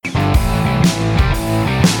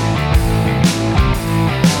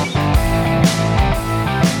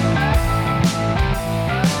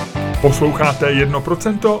Posloucháte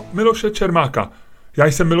 1% Miloše Čermáka. Já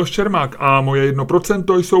jsem Miloš Čermák a moje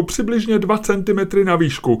 1% jsou přibližně 2 cm na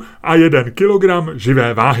výšku a 1 kilogram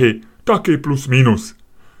živé váhy. Taky plus minus.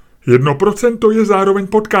 1% je zároveň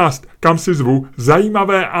podcast, kam si zvu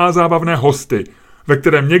zajímavé a zábavné hosty, ve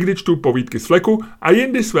kterém někdy čtu povídky z fleku a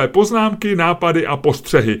jindy své poznámky, nápady a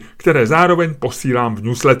postřehy, které zároveň posílám v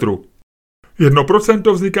newsletteru.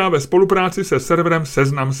 1% vzniká ve spolupráci se serverem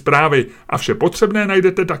Seznam Zprávy a vše potřebné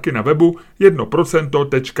najdete taky na webu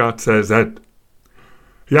 1%.cz.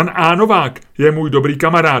 Jan A. Novák je můj dobrý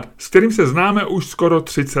kamarád, s kterým se známe už skoro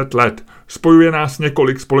 30 let. Spojuje nás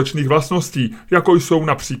několik společných vlastností, jako jsou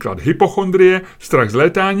například hypochondrie, strach z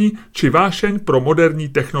létání či vášeň pro moderní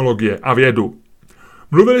technologie a vědu.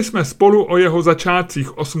 Mluvili jsme spolu o jeho začátcích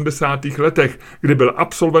v 80. letech, kdy byl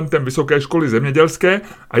absolventem Vysoké školy zemědělské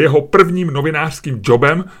a jeho prvním novinářským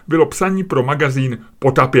jobem bylo psaní pro magazín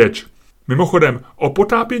Potapěč. Mimochodem, o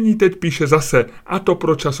potápění teď píše zase, a to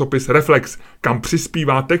pro časopis Reflex, kam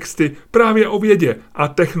přispívá texty právě o vědě a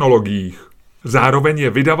technologiích. Zároveň je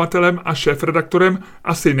vydavatelem a šéfredaktorem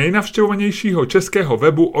asi nejnavštěvovanějšího českého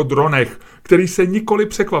webu o dronech, který se nikoli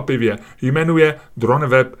překvapivě jmenuje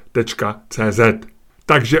droneweb.cz.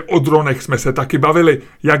 Takže o dronech jsme se taky bavili,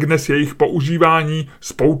 jak dnes jejich používání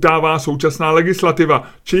spoutává současná legislativa,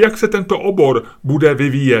 či jak se tento obor bude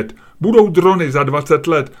vyvíjet. Budou drony za 20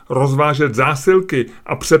 let rozvážet zásilky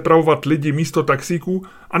a přepravovat lidi místo taxíků,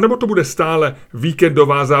 anebo to bude stále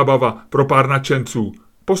víkendová zábava pro pár nadšenců?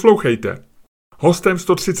 Poslouchejte. Hostem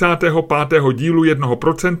 135. dílu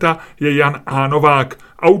 1% je Jan A. Novák,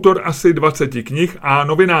 autor asi 20 knih a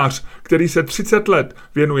novinář, který se 30 let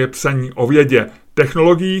věnuje psaní o vědě,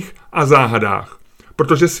 technologiích a záhadách.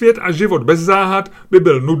 Protože svět a život bez záhad by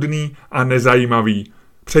byl nudný a nezajímavý.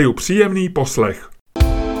 Přeju příjemný poslech.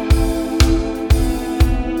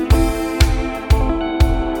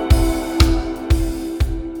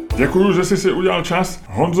 Děkuju, že jsi si udělal čas.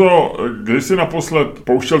 Honzo, kdy jsi naposled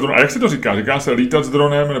pouštěl dron? A jak se to říká? Říká se lítat s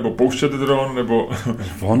dronem, nebo pouštět dron, nebo...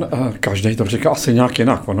 Každý to říká asi nějak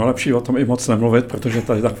jinak. Ono lepší o tom i moc nemluvit, protože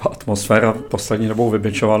tady taková atmosféra poslední dobou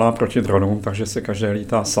vybičovaná proti dronům, takže si každý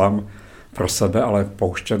lítá sám pro sebe, ale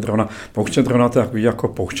pouštět drona to je takový jako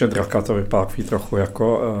pouštět draka, to vypadá trochu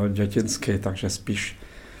jako dětinsky, takže spíš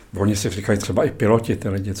oni si říkají třeba i piloti, ty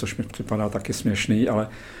lidi, což mi připadá taky směšný, ale...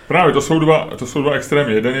 Právě, to jsou dva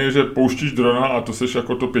extrémy. Jeden je, že pouštíš drona a to seš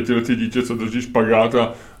jako to 5letý dítě, co drží špagát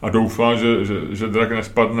a doufá, že drak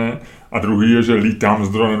nespadne. A druhý je, že lítám s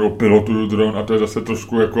dronem nebo pilotuju dron a to je zase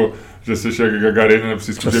trošku jako, že seš jak Gagarin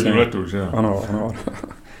při zkušebním letu, že? Ano.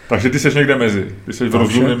 Takže ty seš někde mezi, ty seš v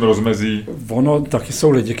rozumném rozmezí. Ono taky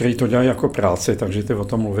jsou lidi, kteří to dělají jako práci, takže ty o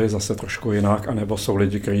tom mluví zase trošku jinak, anebo jsou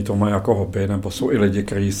lidi, kteří to mají jako hobby, nebo jsou i lidi,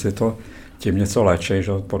 kteří si to tím něco léčí,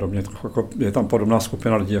 že podobně trochu jako, je tam podobná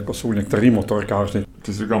skupina lidí, jako jsou některý motorkáři.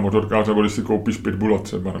 Ty si říkal motorkář, nebo když si koupíš pitbulla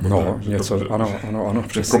třeba, nebo no, tak, něco, to, ano,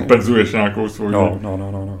 přesně. Kompenzuješ nějakou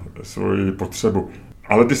svoji potřebu.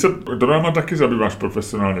 Ale ty se dronama taky zabýváš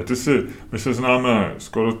profesionálně. My se známe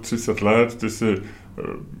skoro 30 let, ty jsi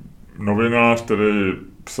novinář, který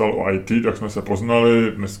psal o IT, tak jsme se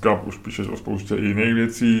poznali, dneska už píšeš o spoustě jiných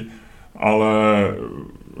věcí, ale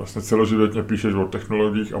vlastně celoživotně píšeš o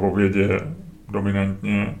technologiích a o vědě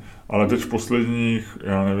dominantně, ale teď v posledních,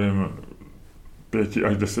 5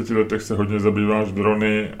 až 10 letech se hodně zabýváš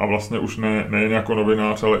drony a vlastně už nejen jako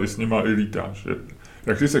novinář, ale i s nima i lítáš.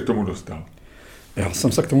 Jak jsi se k tomu dostal? Já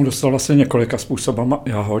jsem se k tomu dostal vlastně několika způsobama.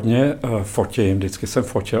 Já hodně fotím, vždycky jsem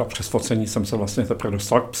fotil a přes focení jsem se vlastně teprve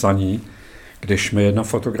dostal k psaní, když mi jedna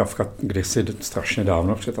fotografka kdysi strašně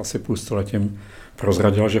dávno, před asi půl stoletím,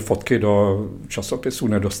 prozradila, že fotky do časopisů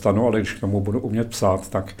nedostanu, ale když k tomu budu umět psát,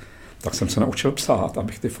 tak jsem se naučil psát,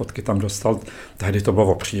 abych ty fotky tam dostal. Tehdy to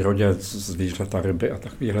bylo o přírodě, zvířata, ryby a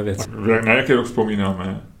takovéhle věci. Na jaký rok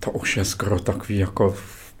vzpomínáme? To už je skoro takový jako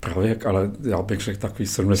pravěk, ale já bych řekl takový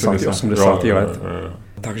 70. 80. let. Jo.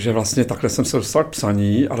 Takže vlastně takhle jsem se dostal k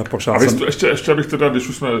psaní, ale pořád jsem... Ještě abych teda, když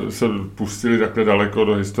už jsme se pustili takhle daleko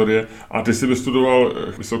do historie, a ty jsi vystudoval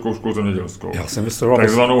Vysokou školu zemědělskou. Já jsem vystudoval...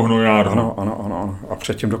 Takzvanou hnojárnu. Ano. A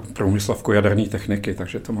předtím do průmyslovku jaderné techniky,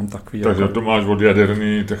 takže to mám takový... Takže to máš od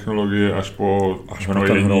jaderné technologie až po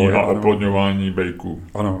hnojení a oplodňování bejků.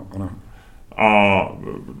 Ano. A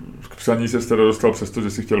k psaní se teda dostal přesto,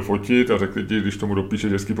 že si chtěl fotit a řekli ti, když tomu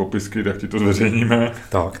dopíšeš hezký popisky, tak ti to zveřejníme.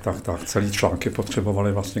 Tak. Celý články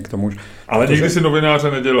potřebovali vlastně k tomu. Ale nikdy si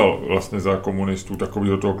novináře nedělal vlastně za komunistů,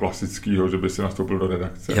 takového toho klasického, že by si nastoupil do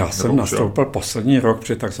redakce. Já jsem nastoupil poslední rok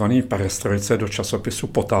při takzvané perestrojce do časopisu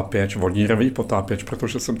Potapěč, vodní reví Potapěč,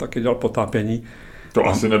 protože jsem taky dělal potápění. To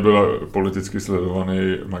asi nebyl politicky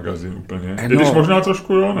sledovaný magazín úplně. I když možná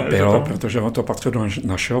trošku jo, ne? Bylo, protože on to patřilo do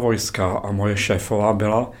našeho vojska a moje šéfová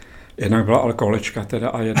jednak byla alkoholička teda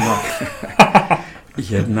a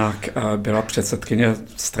jednak byla předsedkyně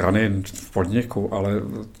strany v podniku, ale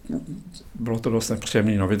bylo to dost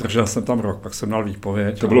nepříjemný. No, vydržel jsem tam rok, pak jsem dal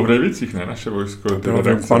výpověď. To bylo v Dejvicích, ne? Naše vojsko. To bylo v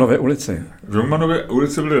Jungmannově ulici. V Jungmannově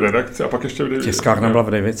ulici byly redakce a pak ještě v Dejvicích. Tiskárna byla v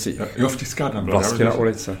Dejvicích. Jo, v tiskárna byla. Vlastina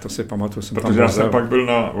ulice, to si pamatuju. Protože já jsem pak byl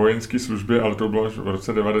na vojenské službě, ale to bylo v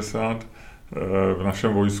roce 90 v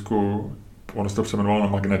našem vojsku. Ono se to přejmenovalo na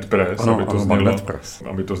Magnet Press,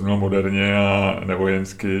 aby to znělo moderně a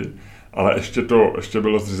nevojensky. Ale ještě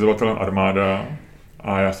bylo zřizovatelem armáda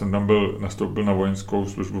a já jsem tam nastoupil na vojenskou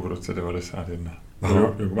službu v roce 91.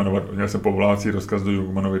 Měl jsem povolávací rozkaz do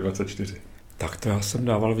Jungmannovy 24. Tak to já jsem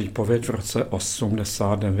dával výpověď v roce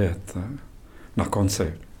 89, na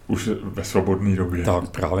konci. Už ve svobodné době. Tak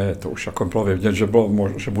právě, to už jako bylo vědět,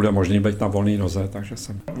 že bude možný být na volné noze, takže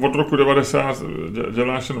jsem... Od roku 90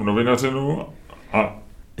 děláš jenom novinařinu a...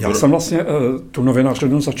 Já jsem vlastně tu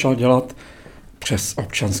novinařinu začal dělat přes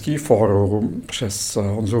občanský fórum, přes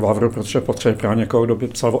Honzu Vavru, protože potřebuje právě někoho, kdo by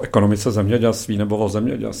psal o ekonomice zemědělství nebo o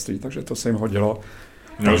zemědělství, takže to se jim hodilo.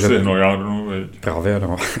 Měl jsi hnojárnu, viď? Právě,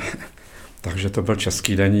 no. Takže to byl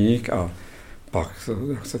Český deník a pak,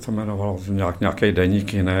 jak se to jmenovalo, nějaký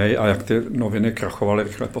deník jiný a jak ty noviny krachovaly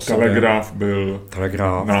rychle po sobě. Telegraf byl.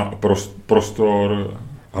 Telegraf. Na prostor.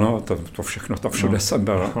 Ano, to všechno, to všude jsem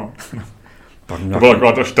byl. No. To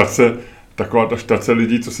byla taková ta štace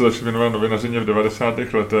lidí, co se začali věnovat novinařině v 90.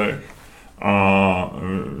 letech a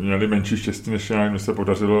měli menší štěstí než já. Mně se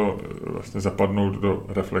podařilo vlastně zapadnout do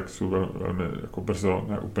Reflexu velmi jako brzo,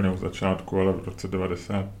 ne úplně od začátku, ale v roce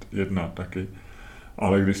 91 taky.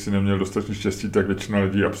 Ale když si neměl dostatečně štěstí, tak většina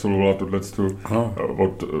lidí absolvovala tohletu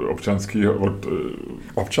od občanský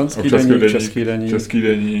deník, Český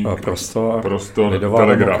deník, prostor Lidová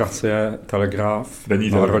demokracie, Telegraf,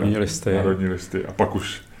 Národní listy a pak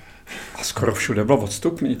už. A skoro všude byl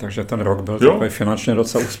odstupný, takže ten rok byl takový finančně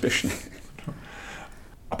docela úspěšný.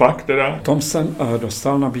 A pak teda? Tom jsem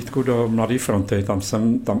dostal nabídku do Mladé fronty,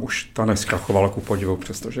 tam už ta neskrachovala ku podivu,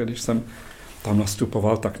 přestože když jsem tam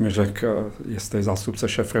nastupoval, tak mi řekl jistý zástupce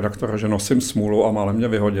šéfredaktora, že nosím smůlu a málem mě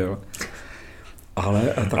vyhodil.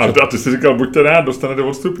 A ty jsi říkal, buďte rád, dostanete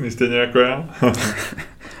odstupný, stejně jako já.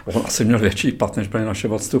 On asi měl větší plat, než byly naše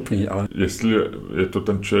odstupný, ale... Jestli je to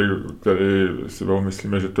ten člověk, který si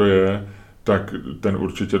myslíme, že to je, tak ten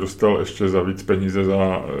určitě dostal ještě za víc peníze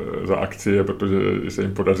za akcie, protože se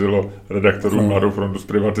jim podařilo redaktorům Mladou frontu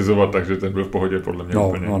zprivatizovat, takže ten byl v pohodě podle mě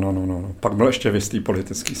úplně. No. Pak byl ještě v jistý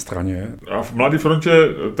politické straně. A v Mladé frontě,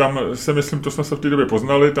 tam se myslím, to jsme se v té době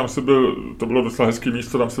poznali, to bylo docela hezký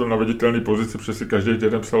místo, tam se byl na viditelné pozici, protože si každý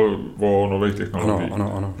týden psal o nových technologiích.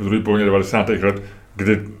 Ano. V druhé polovině 90. let,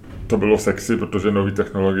 kdy to bylo sexy, protože nové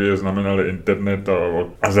technologie znamenaly internet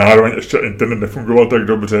a zároveň ještě internet nefungoval tak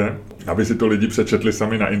dobře, aby si to lidi přečetli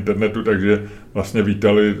sami na internetu, takže vlastně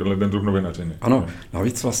vítali ten druh novinařiny. Ano,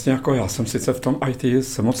 navíc vlastně jako já jsem sice v tom IT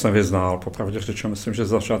se moc nevyznal, popravdě řečeno, myslím, že z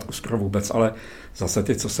začátku skoro vůbec, ale zase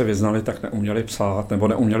ty, co se vyznali, tak neuměli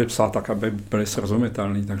psát tak, aby byli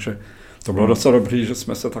srozumitelní, takže to bylo docela dobrý, že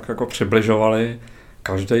jsme se tak jako přibližovali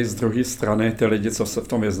každý z druhé strany, ty lidi, co se v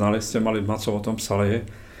tom vyznali s těma lidma, co o tom psali.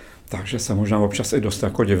 Takže se možná občas i dost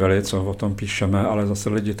jako divili, co o tom píšeme, ale zase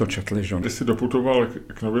lidi to četli. Že? Ty jsi doputoval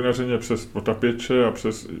k novinařině přes potapěče a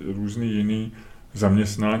přes různý jiný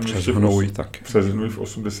zaměstnání. Přes Hnůj taky. Přes Hnůj v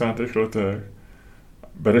 80. letech.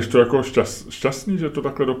 Bereš to jako šťastný, že to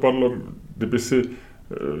takhle dopadlo, kdyby si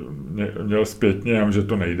měl zpětně, já vím, že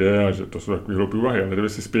to nejde a že to jsou takové hloupé úvahy, ale kdyby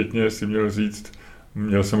si zpětně si měl říct,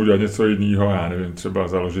 měl jsem udělat něco jiného, já nevím, třeba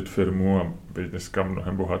založit firmu a být dneska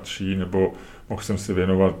mnohem bohatší, nebo mohl jsem si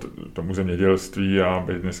věnovat tomu zemědělství a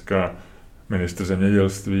být dneska ministr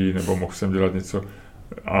zemědělství, nebo mohl jsem dělat něco.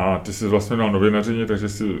 A ty jsi vlastně měl novinařině, takže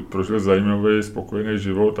si prožil zajímavý, spokojený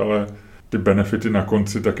život, ale ty benefity na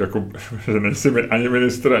konci, tak jako, že nejsi ani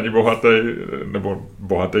ministr, ani bohatý, nebo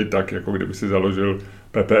bohatý tak, jako kdyby si založil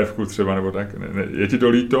PPFku třeba, nebo tak. Je ti to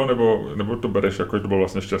líto, nebo to bereš, jako že to byla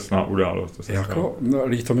vlastně šťastná událost? Jako,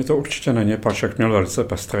 líto mi to určitě není, Paček měl velice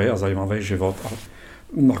pestrý a zajímavý život a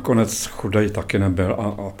nakonec chudej taky nebyl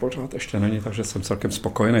a pořád ještě není, takže jsem celkem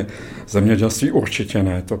spokojený. Zemědělství určitě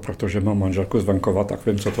ne, to protože mám manželku z venkova, tak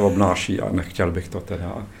vím, co to obnáší a nechtěl bych to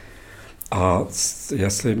teda. A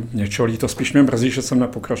jestli něčeho líto, spíš mě mrzí, že jsem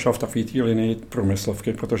nepokračoval v takové té linii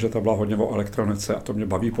průmyslovky, protože to byla hodně o elektronice a to mě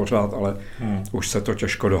baví pořád, ale už se to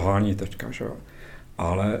těžko dohání teďka, že jo.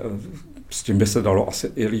 Ale s tím by se dalo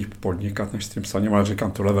asi i líp podnikat, než s tím psaním, ale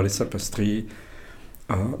říkám, tohle velice pestrý.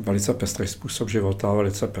 velice pestrý způsob života,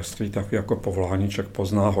 velice pestrý takový jako povolání, člověk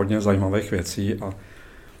pozná hodně zajímavých věcí a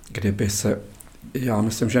kdyby se, já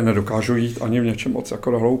myslím, že nedokážu jít ani v něčem moc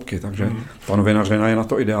jako do hloubky, takže ta novinařina je na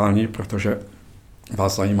to ideální, protože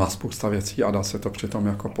vás zajímá spousta věcí a dá se to přitom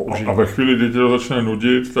jako použít. A ve chvíli, kdy tě to začne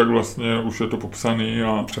nudit, tak vlastně už je to popsaný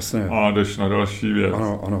a jdeš na další věc.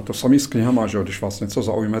 Ano, to samý s knihama, že když vás něco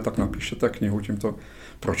zaujme, tak napíšete knihu, tím to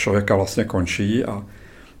pro člověka vlastně končí a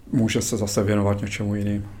může se zase věnovat něčemu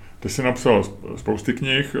jinému. Ty jsi napsal spousty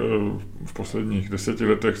knih, v posledních 10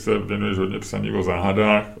 letech se věnuješ hodně psaní o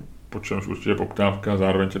záhadách, po čemž určitě poptávka,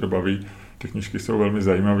 zároveň tě to baví. Ty knížky jsou velmi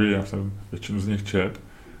zajímavé, já jsem většinu z nich čet,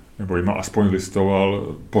 nebo jima aspoň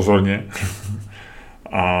listoval pozorně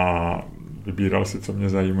a vybíral si, co mě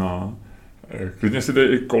zajímá. Klidně si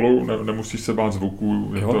dej i kolou, nemusíš se bát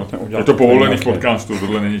zvuků, je to povolený v podcastu,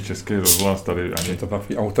 tohle není český rozhlas tady ani. Je to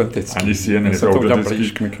takový autentický. Ani si je to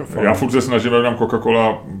autentický. Já furt se snažím, aby nám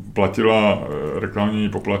Coca-Cola platila reklamní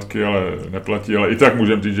poplatky, ale neplatí, ale i tak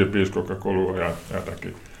můžem říct, že piješ Coca-Colu a já taky.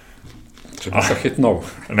 Třeba se chytnou.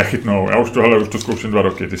 Nechytnou, já už to zkouším 2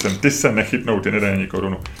 roky, ty se nechytnou, ty nedají ani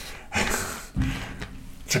korunu.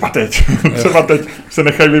 Třeba teď se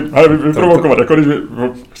nechají vyprovokovat, jako když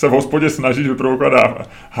se v hospodě snažíš vyprovokovat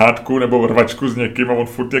hádku nebo rvačku s někým a on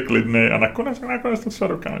furt je klidný a nakonec to třeba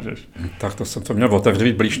dokážeš. Tak to měl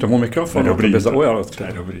otevřít blíž tomu mikrofonu, to by zaujalo. To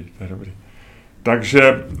je dobrý.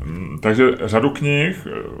 Takže řadu knih,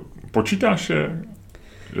 počítáš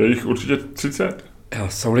je jich určitě 30?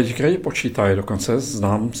 Jsou lidi, kteří počítají, dokonce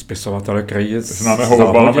znám spisovatele, který je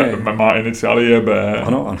známého má iniciály JB.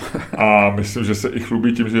 Ano. A myslím, že se i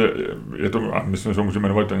chlubí tím, že je to, a myslím, že ho můžeme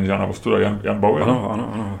jmenovat, to není žádná ostuda, Jan Bauer.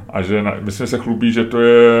 Ano. A že myslím, že se chlubí, že to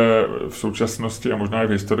je v současnosti a možná i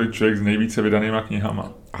v historii člověk s nejvíce vydanýma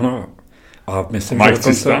knihama. Ano. A myslím, Máš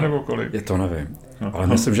 300 nebo kolik? Je to nevím. Ale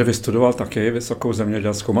myslím, že vystudoval taky vysokou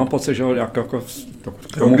zemědělskou. Mám pocit, že jako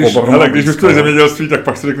když vystuduje zemědělství, tak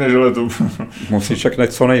pak si řekne, že to musí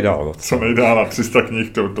čeknout co nejdál. Co nejdál a 300 knih,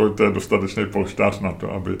 to je dostatečný polštář na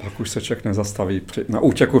to, aby... Tak už se člověk nezastaví na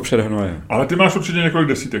útěku před hnojem. Ale ty máš určitě několik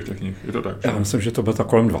desítek těch knih, je to tak? Já myslím, že to bylo tak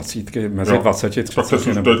kolem 20, mezi 20 a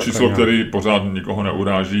 30. To je číslo, který pořád nikoho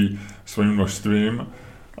neuráží svým množstvím,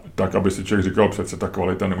 tak, aby si člověk říkal, přece ta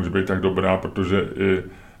kvalita nemůže být tak dobrá, protože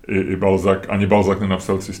i Balzac, ani Balzac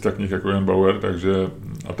nenapsal 300 knih jako Jan Bauer, takže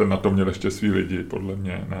a ten na to měl ještě svý lidi, podle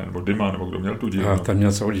mě, ne, nebo Dima, nebo kdo měl tu dílnu. Ten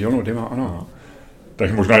měl celou dílnu, Dima, ano. No.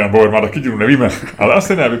 Tak možná Jan Bauer má taky dílnu, nevíme, ale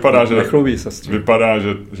asi ne, vypadá,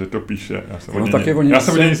 že to píše. Já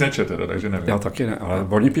jsem o něj nic nečet, teda, takže nevím. Já taky ne, ale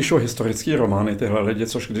oni píšou historické romány, tyhle lidi,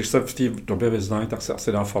 což když se v té době vyznají, tak se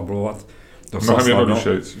asi dá fabulovat mnohem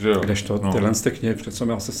jednodušeji, že jo. Kdežto tyhle knihy, přece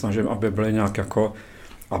já se snažím, aby byly nějak jako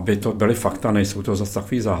aby to byly fakta, nejsou to zase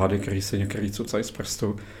takový záhady, který si některý cucají z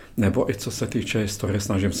prstu, nebo i co se týče historie,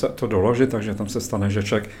 snažím se to doložit, takže tam se stane, že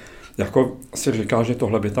člověk jako si říká, že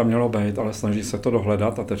tohle by tam mělo být, ale snaží se to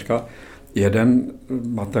dohledat a teďka jeden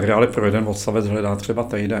materiál pro jeden odstavec hledá třeba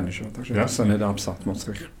týden, že? Takže to se nedá psát moc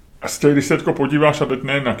rychle. A když se teďko podíváš, a teď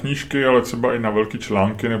ne na knížky, ale třeba i na velký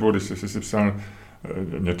články, nebo když jsi si psal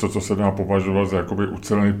něco, co se dá považovat za jakoby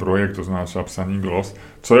ucelený projekt, to znamená třeba psaní glos.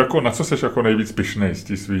 Na co seš jako nejvíc pyšnej z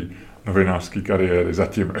té svý novinářské kariéry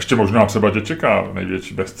zatím? Ještě možná třeba tě čeká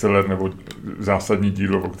největší bestseller nebo zásadní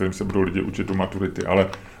dílo, o kterém se budou lidi učit u maturity, ale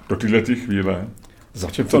do této chvíle...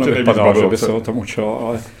 Zatím to nevypadá, že by se o tom učilo,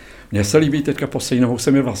 ale mně se líbí teďka poslední dobou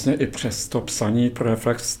se mi vlastně i přes to psaní pro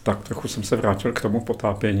Reflex, tak trochu jsem se vrátil k tomu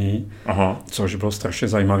potápění, což bylo strašně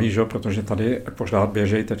zajímavý, že? Protože tady pořád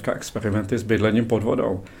běžejí teďka experimenty s bydlením pod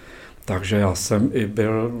vodou. Takže já jsem i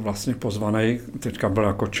byl vlastně pozvaný, teďka byl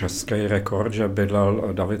jako český rekord, že bydlel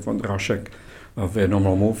David Vondrášek v jednom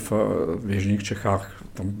lomu v jižních Čechách,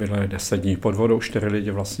 tam bydleli 10 dní pod vodou, 4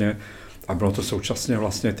 lidi vlastně. A bylo to současně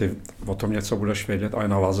vlastně, ty o tom něco budeš vědět, ale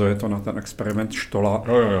navazuje to na ten experiment Štola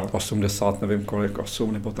 80, nevím kolik,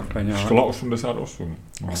 8 nebo takhle nějak. Štola 88.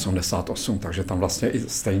 88, takže tam vlastně i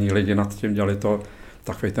stejní lidi nad tím dělali to,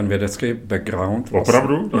 takový ten vědecký background. Vlastně.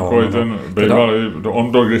 Opravdu? Takový ten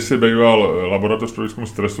on kdysi býval laboratoř pro výzkum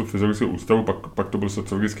stresu Fyziologického ústavu, pak to byl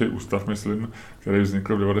sociologický ústav, myslím, který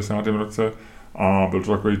vznikl v 90. roce a byl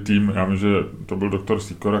to takový tým, já vím, že to byl doktor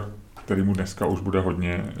Sikora, který mu dneska už bude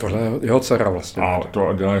hodně. Tohle je jeho dcera vlastně. A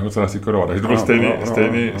to dělá jeho dcera Sikorova, takže to byl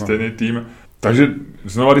stejný tým. Takže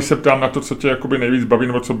znova, když se ptám na to, co tě jakoby nejvíc baví,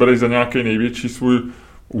 nebo co bereš za nějaký největší svůj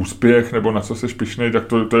úspěch, nebo na co jsi pyšnej, tak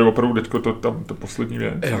to je opravdu teďko to poslední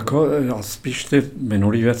věc. Jako já spíš ty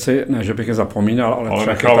minulý věci, ne, že bych je zapomínal, ale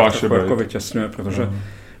necháváš je jako vytěsňuje, protože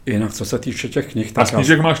jinak, co se týče těch knih... A z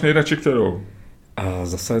knížek máš nejradši kterou? A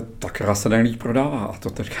zase ta, která se nejlíp prodává. A to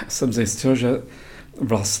teďka jsem zjistil, že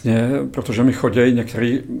vlastně, protože mi chodí,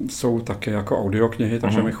 některý jsou také jako audioknihy,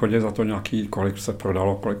 takže mi chodí za to nějaký, kolik se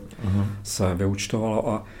prodalo, kolik se vyúčtovalo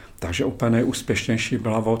a takže úplně nejúspěšnější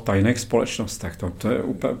byla o tajných společnostech. To je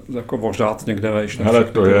úplně jako vořád někde vejš.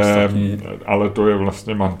 Ale to je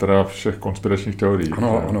vlastně mantra všech konspiračních teorií.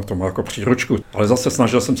 Ano, to má jako příručku. Ale zase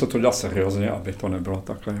snažil jsem se to dělat seriózně, aby to nebylo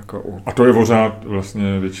takhle jako... A to je vořád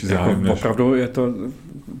vlastně větší zájem. Jako opravdu je to,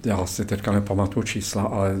 já si teďka nepamatuju čísla,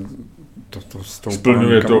 ale to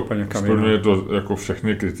splňuje to jako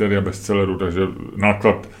všechny kritéria bestselleru, takže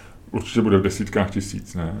náklad určitě bude v desítkách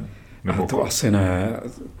tisíc, ne? Nebo to asi ne.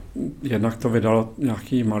 Jednak to vydalo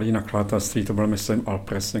nějaký malý nakladatelství, to byl, myslím,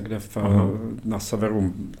 Alpres někde na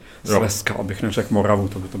severu Slezska, abych neřekl Moravu,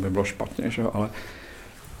 to by bylo špatně, že? Ale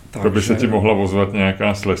to by se ti mohla ozvat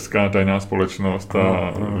nějaká slezská tajná společnost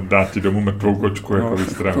a dát ti domů mrtvou kočku jako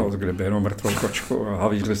výstrahu. Kdyby jenom mrtvou kočku a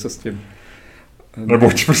havíři se s tím.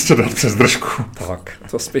 Nebo ti prostě dát přes držku. Tak,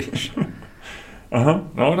 to spíš. Aha,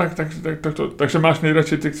 no takže máš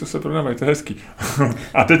nejradši ty, co se prodávají, to je hezký.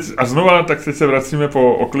 A znova, tak teď se vracíme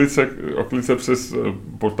po oklice přes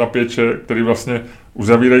potapěče, který vlastně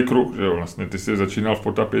uzavírají kruh, že jo, vlastně ty jsi začínal v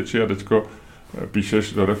potapěči a teďko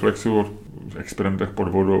píšeš do Reflexu o experimentech pod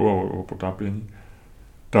vodou a o potápění.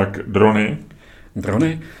 Tak drony.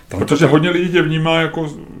 Protože hodně lidí tě vnímá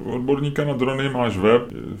jako odborníka na drony, máš web,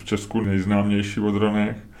 v Česku nejznámější o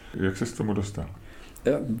dronech. Jak se k tomu dostal?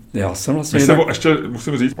 Já jsem vlastně... Ještě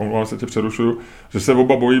musím říct, omlouvám se, tě přerušuju, že se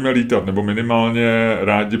oba bojíme lítat, nebo minimálně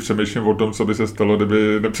rádi přemýšlím o tom, co by se stalo,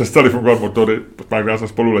 kdyby nepřestaly fungovat motory, párkrát jsme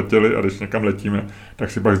spolu letěli a když někam letíme,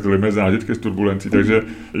 tak si pak sdělíme zážitky z turbulencí, takže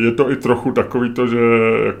je to i trochu takový to, že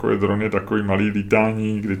jako je dron je takový malý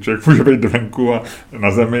lítání, kdy člověk může být venku a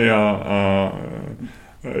na zemi a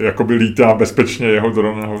jakoby lítá bezpečně jeho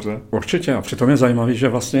dron nahoře. Určitě a přitom je zajímavý, že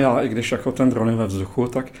vlastně já, i když jako ten dron je ve vzduchu,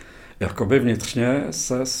 tak jakoby vnitřně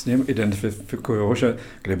se s ním identifikuju, že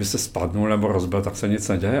kdyby se spadnul nebo rozbil, tak se nic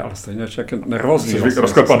neděje, ale stejně člověk je nervózní.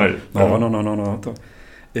 Rozklepanej. No, to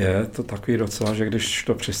je to takový docela, že když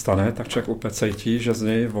to přistane, tak člověk úplně cítí, že z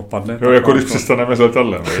něj opadne. Jo, jako když přistaneme s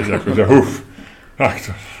letadlem, jakože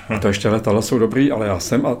A to ještě letadla jsou dobrý, ale já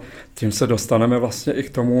jsem a tím se dostaneme vlastně i k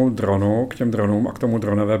tomu dronu, k těm dronům a k tomu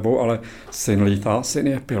dronewebu, ale syn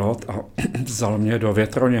je pilot a vzal mě do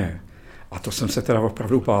větroně. A to jsem se teda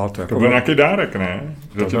opravdu bál. To byl nějaký dárek, ne?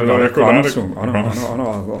 To byl jako dárek.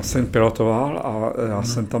 Ano. Syn pilotoval a já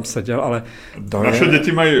jsem tam seděl, ale... Naše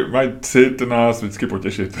děti mají cit nás vždycky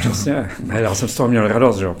potěšit. Přesně. Ne, já jsem z toho měl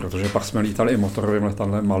radost, že? Protože pak jsme lítali i motorovým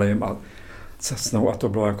letadlem malým a Cessnou a to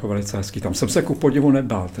bylo jako velice hezký. Tam jsem se ku podivu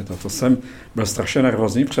nebál. To jsem byl strašně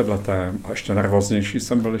nervózní před letem a ještě nervóznější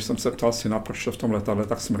jsem byl, když jsem se ptal syna, proč to v tom letadle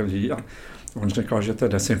tak smrdí a on říkal, že to je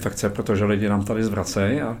desinfekce, protože lidi nám tady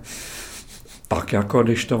zvracejí a pak jako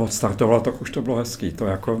když to odstartovalo, tak už to bylo hezký. To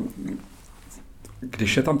jako,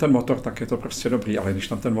 když je tam ten motor, tak je to prostě dobrý, ale když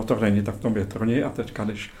tam ten motor není, tak v tom větroni a teďka,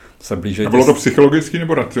 když se blíží... A bylo to psychologický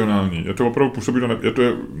nebo racionální? Je to opravdu působí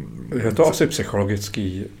Je to asi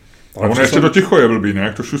psychologický. Ale on ještě to ticho je blbý, ne?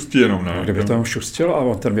 Jak to šustí jenom, ne? Kdyby to šustilo a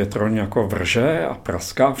on ten větroň jako vrže a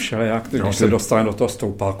praská všelijak, když se dostane do toho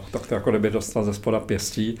stoupáku, tak to jako kdyby dostal ze spoda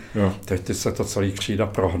pěstí, teď se to celý křída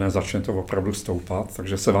prohne, začne to opravdu stoupat,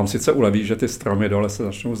 takže se vám sice uleví, že ty stromy dole se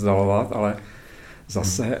začnou vzdalovat, ale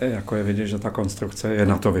zase jako je vidět, že ta konstrukce je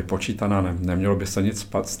na to vypočítaná, nemělo by se nic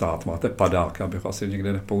stát, máte padák, abych asi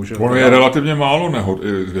nikdy nepoužil. Ono je relativně málo nehod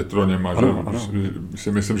i s větroněma,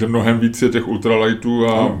 že myslím, že mnohem víc je těch ultralightů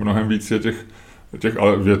a mnohem víc je těch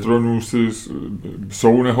ale větronů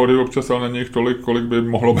jsou nehody občas, ale není jich tolik, kolik by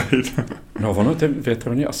mohlo být. No ono ty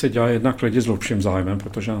větrony asi dělají jednak lidi s hlubším zájmem,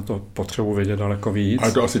 protože na to potřebuji vědět daleko víc. A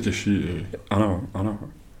je to asi těžší. Ano.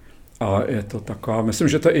 A je to taková, myslím,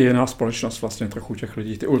 že to je i jiná společnost vlastně trochu těch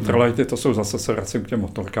lidí. Ty ultralighty, to jsou zase se vracím k těm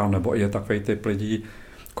motorkám, nebo je takový typ lidí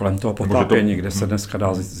kolem toho potápění, kde se dneska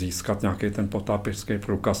dá získat nějaký ten potápěčský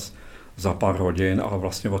průkaz za pár hodin, ale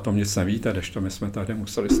vlastně o tom nic nevíte, kdežto my jsme tady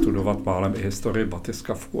museli studovat málem i historii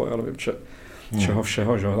batyskafů a já nevím, čeho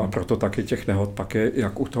všeho, že? A proto taky těch nehod pak je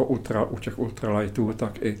jak u těch ultralightů,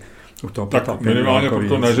 tak i u toho potápění. Tak minimálně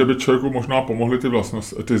proto ne, že by člověku možná pomohly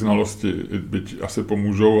ty znalosti, byť asi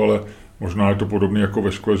pomůžou, ale možná je to podobné jako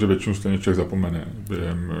ve škole, že většinu stejně člověk zapomene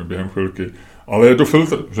během chvilky. Ale je to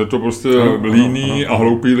filtr, že to prostě líný a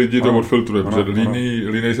hloupý lidi to odfiltruje, protože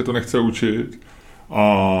línej se to nechce učit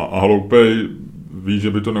a hloupej ví,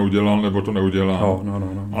 že by to neudělal, nebo to neudělá. No.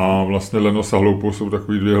 A vlastně lenost a hloupou jsou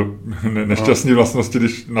takový dvě nešťastné vlastnosti,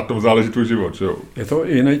 když na tom záleží tvůj život. Že jo? Je to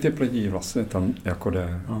jiný typ lidí vlastně tam jako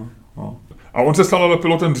jde. A on se stal ale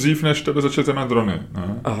pilotem dřív, než tebe začaly na drony,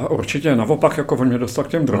 ne? A určitě, naopak, jako on mě dostal k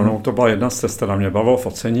těm dronům, to byla jedna z cest, která mě bavilo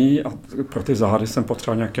focení a pro ty záhady jsem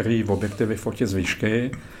potřeboval nějaké objektivy fotit z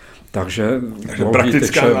výšky, takže dlouhý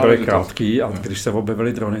tyče byly krátký a když se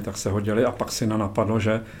objevily drony, tak se hodily a pak si napadlo,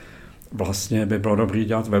 že vlastně by bylo dobrý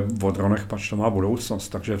dělat web o dronech, pač to má budoucnost,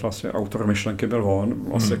 takže vlastně autor myšlenky byl on,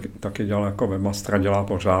 vlastně taky dělal jako webmastera, dělá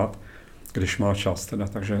pořád, když má čas teda,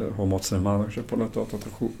 takže ho moc nemá, takže podle toho to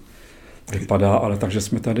trochu vypadá, ale takže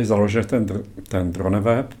jsme tady založili ten drone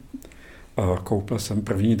web, koupil jsem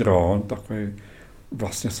první dron, takový,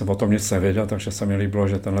 vlastně jsem o tom nic nevěděl, takže se mi líbilo,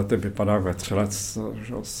 že tenhle typ vypadá jak vetřelec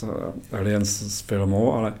z Aliens z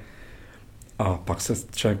filmu, ale a pak se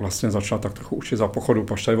člověk vlastně začal tak trochu učit za pochodu,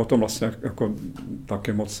 protože tady o tom vlastně jako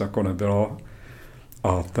taky moc jako nebylo.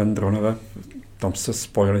 A ten drone web, tam se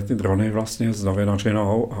spojily ty drony vlastně s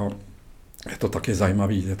novinařinou a je to taky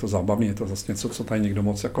zajímavý, je to zábavný, je to vlastně něco, co tady nikdo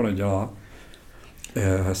moc jako nedělá.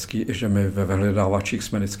 Je hezký, že my ve vyhledávačích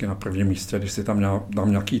jsme vždycky na prvním místě, když si tam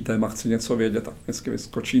dám nějaký téma, chci něco vědět, tak vždycky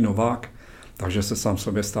vyskočí Novák, takže se sám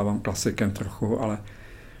sobě stávám klasikem trochu, ale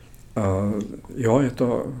jo,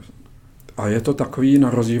 je to takový na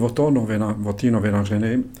rozdíl od té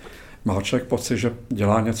novinařiny, má člověk pocit, že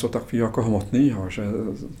dělá něco takového jako hmotného, že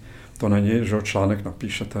to není, že článek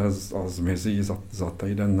napíšete a zmizí za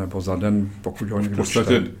týden nebo za den, pokud ho někdo čte. V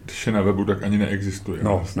podstatě, když je na webu, tak ani neexistuje.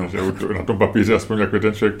 Vlastně, že na tom papíře aspoň jako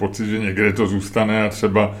ten člověk pocit, že někde to zůstane a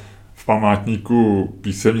třeba v památníku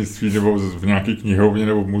písemnictví nebo v nějaké knihovně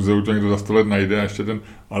nebo v muzeu to někdo za 100 let najde a ještě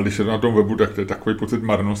ale když je to na tom webu, tak to je takový pocit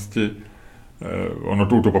marnosti.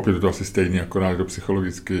 Ono to papíru to asi stejný, akorát to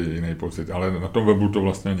psychologicky jiný pocit, ale na tom webu to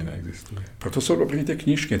vlastně ani neexistuje. Proto jsou dobrý ty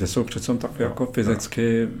knížky, ty jsou přece takové jako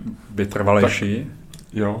fyzicky vytrvalejší. Tak,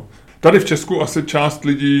 jo. Tady v Česku asi část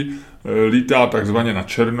lidí lítá takzvaně na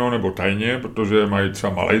černo nebo tajně, protože mají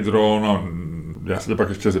třeba malej dron a já se tě pak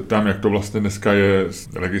ještě zeptám, jak to vlastně dneska je s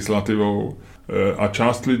legislativou. A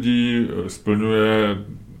část lidí splňuje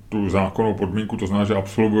tu zákonnou podmínku, to znamená, že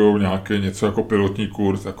absolvují něco jako pilotní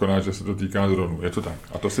kurz, akorát, že se to týká dronů. Je to tak?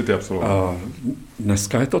 A to si ty absolvoval?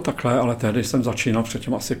 Dneska je to takhle, ale tehdy jsem začínal před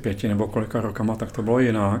těm asi 5 nebo kolika rokama, tak to bylo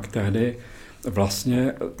jinak. Tehdy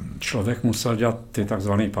vlastně člověk musel dělat ty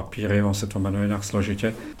takzvané papíry, on se to jmenuje jinak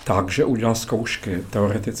složitě, takže udělal zkoušky,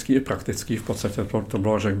 teoretický i praktický, v podstatě to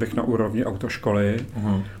bylo, řekl bych, na úrovni autoškoly,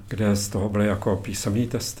 kde z toho byly jako písemné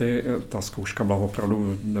testy, ta zkouška byla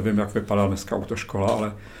opravdu, nevím, jak vypadá dneska autoškola,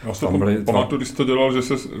 ale tam byly... Pamatuju, když to dělal, že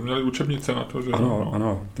se měli učebnice na to, že...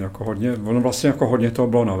 Ano, jako hodně, ono vlastně jako hodně toho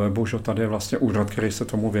bylo na webu, že tady je vlastně úřad, který se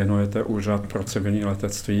tomu věnuje, to je úřad pro civilní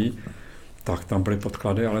letectví, tak tam byly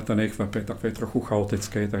podklady, ale ten jejich web je takový trochu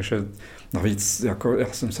chaotický, takže navíc jako já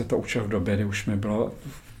jsem se to učil v době, kdy už mi bylo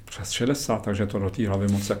přes 60, takže to do té hlavy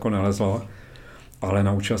moc jako nelezlo, ale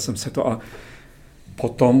naučil jsem se to a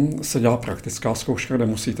potom se dělá praktická zkouška, kde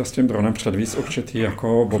musíte s tím dronem předvíst určitý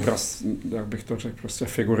jako obraz, jak bych to řekl, prostě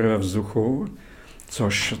figury ve vzduchu,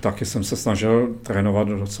 což taky jsem se snažil trénovat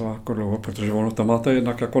docela jako dlouho, protože ono tam máte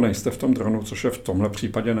jednak jako nejste v tom dronu, což je v tomhle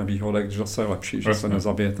případě nevýhodek, když zase je lepší, že se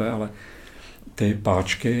nezabijete, ale ty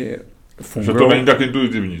páčky fungují. Že to není tak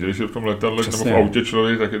intuitivní, že když je v tom letadle nebo v autě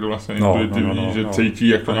člověk, tak je to vlastně intuitivní, že cítí,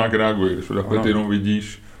 jak to nějak reaguje, když to takhle ty jenom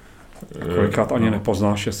vidíš. Kolikrát ani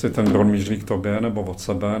nepoznáš, jestli ten dron míří k tobě, nebo od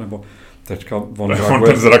sebe, nebo teďka on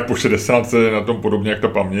ten zrak po 60 je na tom podobně jak ta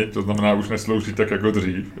paměť, to znamená, už neslouží tak jako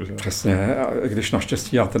dřív. Že? Přesně, a když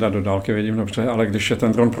naštěstí já teda do dálky vidím dobře, ale když je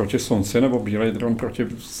ten dron proti slunci nebo bílej dron proti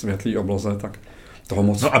světlé obloze, tak toho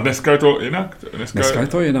moc... No a dneska je to jinak? Dneska je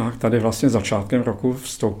to jinak. Tady vlastně začátkem roku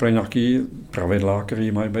vstoupily nějaký pravidla,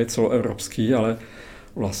 které mají být celoevropský, ale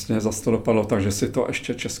vlastně zase to dopadlo tak, že si to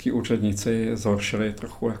ještě český úředníci zhoršili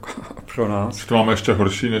trochu jako pro nás. Že to máme ještě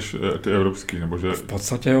horší než ty evropský, nebo že... V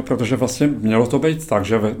podstatě jo, protože vlastně mělo to být tak,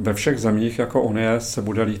 že ve všech zemích jako Unie se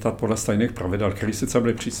bude lítat podle stejných pravidel, které sice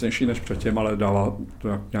byly přísnější než předtím, ale dává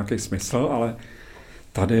to nějaký smysl, ale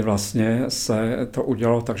tady vlastně se to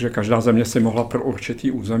udělalo tak, že každá země si mohla pro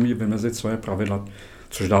určitý území vymezit svoje pravidla,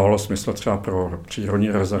 což dávalo smysl třeba pro přírodní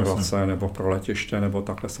rezervace nebo pro letiště nebo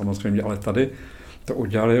takhle samozřejmě, ale tady to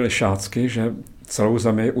udělali lišácky, že celou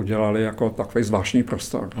zemi udělali jako takový zvláštní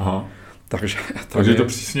prostor. Aha. Takže je to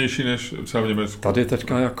přísnější než třeba v Německu. Tady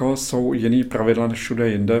teďka jako jsou jiný pravidla než všude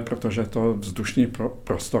jinde, protože to vzdušný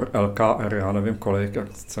prostor LKR, já nevím kolik,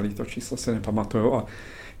 jak celý to číslo si nepamatuju, a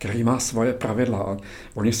který má svoje pravidla. A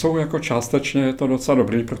oni jsou jako částečně to docela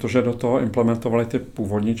dobrý, protože do toho implementovali ty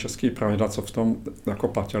původní české pravidla, co v tom jako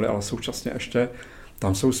platili, ale současně ještě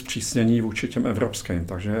tam jsou zpřísnění vůči těm evropským,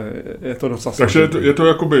 takže je to docela... Takže je to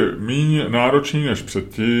jakoby míň náročný než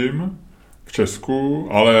předtím, v Česku,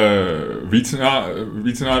 ale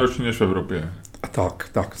víc náročný než v Evropě.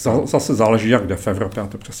 Tak. Zase záleží, jak jde v Evropě, já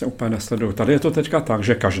to přesně úplně nesleduju. Tady je to teďka tak,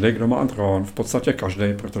 že každý, kdo má dron, v podstatě každý,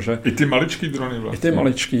 protože... I ty maličký drony vlastně. I ty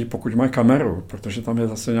maličký, pokud mají kameru, protože tam je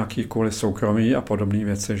zase nějaký kvůli soukromí a podobné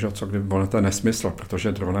věci, že co kdyby, to je nesmysl,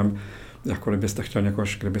 protože dronem, jako kdybyste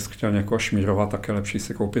chtěl někoho šmírovat, tak je lepší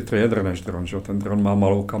si koupit triedr než dron, že ten dron má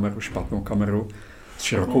malou kameru, špatnou kameru, s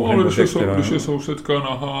širokou ale když je sousedka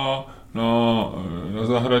nahá na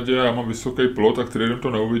zahradě, já mám vysoký plot, a který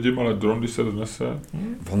to neuvidím, ale dron, když se donese.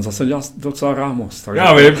 On zase dělá docela rámos. Takže...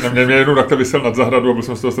 Já vím, mě jednou takhle vysel nad zahradu a byl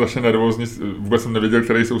jsem z toho strašně nervózní, vůbec jsem nevěděl,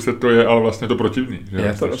 který soused to je, ale vlastně to protivný. Že?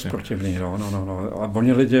 Je to dost protivný, no. A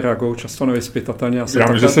oni lidi reagují často nevyzpytatelně. Já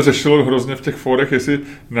vím, že se řešilo hrozně v těch fórech, jestli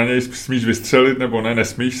na něj smíš vystřelit, nebo ne,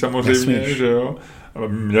 nesmíš samozřejmě, nesmíš. Že jo.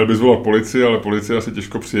 Měl by zvolat policii, ale policie asi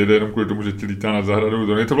těžko přijede jenom kvůli tomu, že ti lítá nad zahradou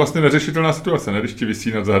dron. Je to vlastně neřešitelná situace, ne, když ti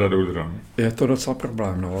visí nad zahradou dron. Je to docela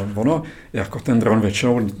problém, no. Ono, jako ten dron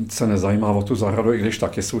většinou se nezajímá o tu zahradu, i když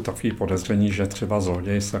taky jsou takový podezření, že třeba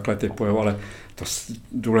zloději se takhle typujou, ale to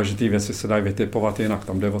důležité věci se dají vytipovat jinak.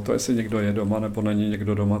 Tam jde o to, jestli někdo je doma nebo není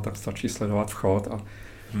někdo doma, tak stačí sledovat vchod a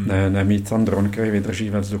nemít tam dron, který vydrží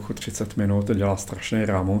ve vzduchu 30 minut, to dělá strašný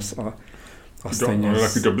rámus a stejně...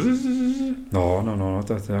 No,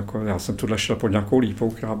 to je jako, já jsem tuhle šel pod nějakou lípou,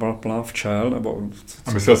 která byla plná včel, nebo...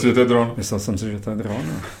 A myslel jsi, že to je dron? Myslel jsem si, že to je dron.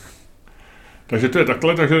 No. Takže to je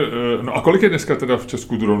takhle, no a kolik je dneska teda v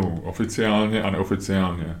Česku dronů, oficiálně a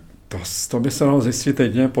neoficiálně? To by se dalo zjistit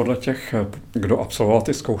jedině podle těch, kdo absolvoval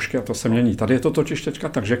ty zkoušky, a to se mění. Tady je to totiž teďka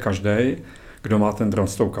tak, že každý, kdo má ten dron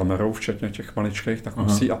s tou kamerou, včetně těch maličkých, tak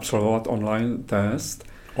musí absolvovat online test.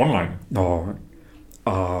 Online? No.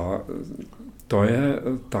 A to je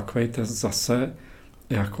takovej test zase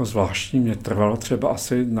jako zvláštní. Mě trvalo třeba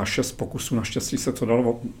asi na 6 pokusů, naštěstí se to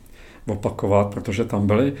dalo opakovat, protože tam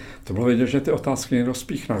to bylo vidět, že ty otázky někdo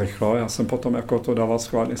spíchne rychlo. Já jsem potom jako to dával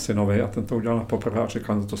schválně synovi a ten to udělal na poprvé a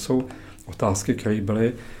říkal, že to jsou otázky, které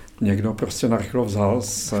byly někdo prostě narychlo vzal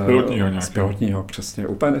z pilotního, přesně.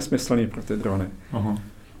 Úplně nesmyslný pro ty drony. Aha.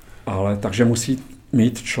 Ale takže musí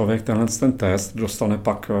mít člověk ten test, dostane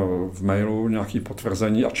pak v mailu nějaké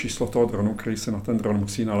potvrzení a číslo toho dronu, který si na ten dron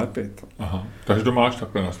musí nalepit. Aha, takže to máš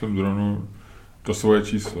takhle na svém dronu to svoje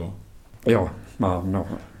číslo? Jo, mám, no.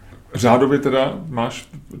 Řádově teda máš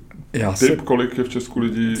kolik je v Česku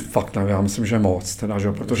lidí? Fakt nevím, já myslím, že moc, teda,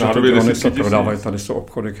 že? Protože ty drony se prodávají, tady jsou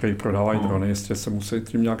obchody, které prodávají drony, jistě se musí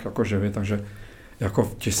tím nějak jako živit, takže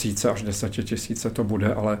jako 1000 až 10 000 to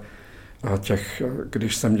bude, ale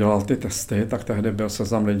když jsem dělal ty testy, tak tehdy byl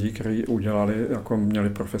seznam lidí, kteří měli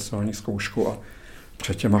profesionální zkoušku a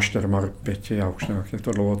před těma 4-5, já už nevím, jak je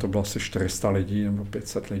to dlouho, to bylo asi 400 lidí nebo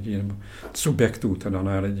 500 lidí, nebo subjektů, teda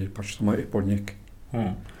ne lidí, protože to mají i podnik.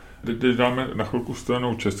 Teď dáme na chvilku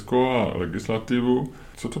stranou Česko a legislativu.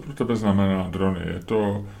 Co to pro tebe znamená drony?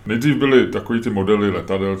 Nejdřív byly takový ty modely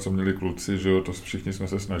letadel, co měli kluci, že jo, to všichni jsme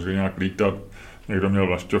se snažili nějak lítat. Někdo měl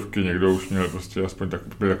vlašťovky, někdo už měl prostě aspoň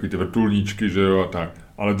takový ty vrtulníčky, že jo, a tak.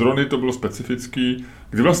 Ale drony to bylo specifický.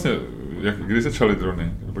 Kdy začaly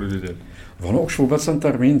drony? Budu vědět. Ono už vůbec ten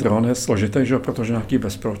termín dron je složitý, že? Protože nějaký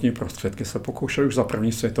bezpilotní prostředky se pokoušely už za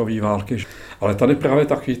první světové války. Ale tady právě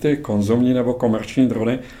takový ty konzumní nebo komerční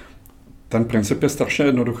drony, ten princip je strašně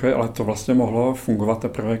jednoduchý, ale to vlastně mohlo fungovat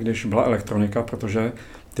teprve, když byla elektronika, protože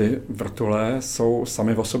ty vrtule jsou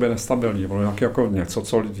sami o sobě nestabilní. Bylo nějaké jako něco,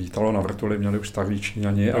 co lítalo na vrtuli, měli už starý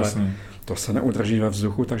Číňani, ale to se neudrží ve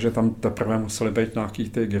vzduchu, takže tam teprve musely být nějaký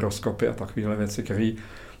ty gyroskopy a takovéhle věci, které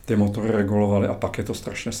ty motory regulovaly a pak je to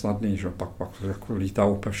strašně snadný, že pak jako lítá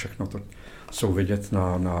úplně všechno. To jsou vidět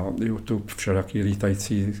na YouTube všelijaký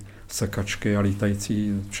lítající sekačky a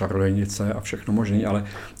lítající čarodějnice a všechno možný, ale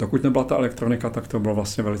dokud nebyla ta elektronika, tak to bylo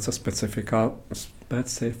vlastně velice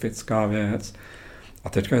specifická věc. A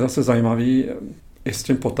teďka je zase zajímavý i s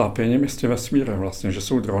tím potápěním, i s tím vesmírem vlastně, že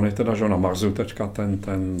jsou drony, teda že na Marsu teďka ten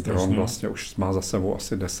dron vlastně už má za sebou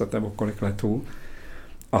asi 10 nebo kolik letů.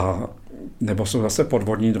 A nebo jsou zase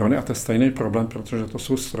podvodní drony a to je stejný problém, protože to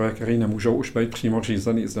jsou stroje, které nemůžou už být přímo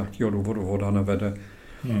řízený, z nějakého důvodu voda nevede.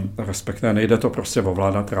 Respektive nejde to prostě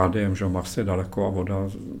ovládat rádiem, že Mars je daleko a voda,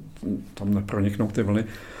 tam neproniknou ty vlny.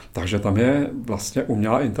 Takže tam je vlastně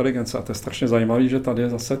umělá inteligence a to je strašně zajímavý, že tady je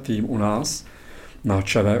zase tým u nás na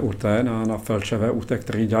ČVUT, na FLČVUT,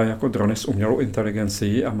 který dělají jako drony s umělou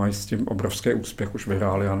inteligencí a mají s tím obrovský úspěch. Už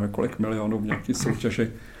vyhráli, já nevím, kolik milionů v nějaký soutěži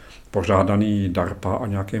pořádaný DARPA a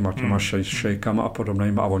nějakýma těma šejkama a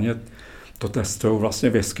podobnýma. A oni to testují vlastně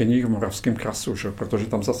v jeskyních v Moravském krasu, že? Protože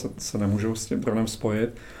tam zase se nemůžou s tím dronem spojit.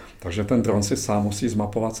 Takže ten dron si sám musí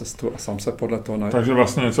zmapovat cestu a sám se podle toho najde. Takže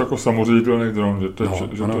vlastně něco jako samoředitelný dron, že to je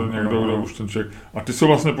někdo, kdo už ten člověk. A ty jsou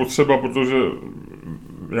vlastně potřeba, protože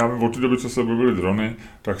já vím, od té doby, co se objevily drony,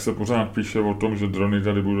 tak se pořád píše o tom, že drony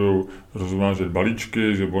tady budou rozvážet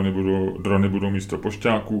balíčky, že drony budou místo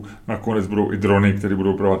pošťáků, nakonec budou i drony, které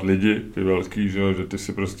budou provádět lidi, ty velký, že ty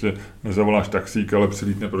si prostě nezavoláš taxík, ale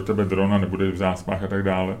přilítne pro tebe dron a nebudeš v zácpách a tak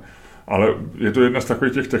dále. Ale je to jedna z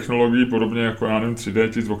takových těch technologií, podobně jako, já nevím, 3D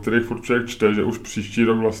tisk, o kterých furt člověk čte, že už příští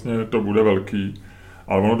rok vlastně to bude velký,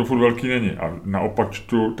 ale ono to furt velký není. A naopak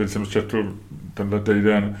teď jsem četl tenhle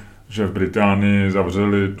týden, že v Británii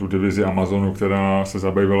zavřeli tu divizi Amazonu, která se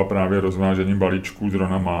zabývala právě rozvážením balíčků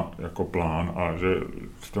dronama jako plán a že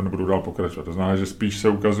to nebudou dál pokračovat. To znamená, že spíš se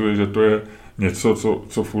ukazuje, že to je něco,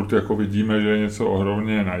 co furt jako vidíme, že je něco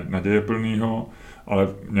ohromně nadějeplného, ale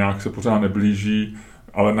nějak se pořád neblíží.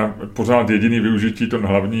 Ale pořád jediný využití, to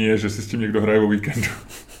hlavní je, že si s tím někdo hraje o víkendu.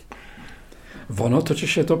 Ono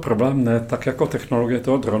totiž je to problém ne tak jako technologie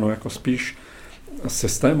toho dronu, jako spíš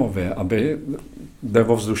systémově, aby jde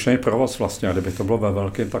o vzdušný provoz vlastně, a kdyby to bylo ve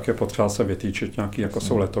velkém, tak je potřeba se vytýčit nějaký, jako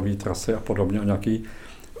jsou letové trasy a podobně, a nějaký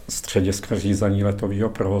střediska řízení letového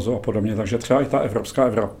provozu a podobně, takže třeba i ta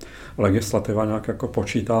evropská legislativa nějak jako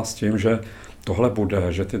počítá s tím, že tohle bude,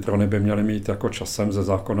 že ty drony by měly mít jako časem ze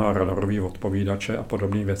zákona radarový odpovídače a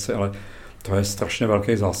podobné věci, ale to je strašně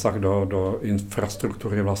velký zásah do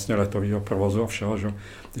infrastruktury vlastně letového provozu a všeho, že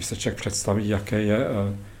když se člověk představí, jaký je,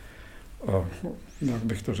 jak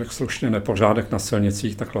bych to řekl slušně, nepořádek na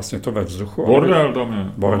silnicích, tak vlastně to ve vzduchu. Bordel tam je.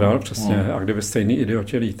 Bordel, přesně. No. A kdyby stejný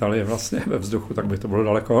idioti lítali vlastně ve vzduchu, tak by to bylo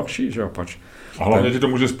daleko horší, že opač. A hlavně ti to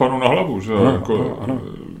může spadnout na hlavu, že jo? Ano.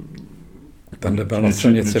 Ten debel na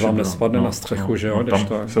silnici vám nespadne na střechu, že jo? Tam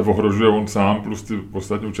se ohrožuje on sám plus ty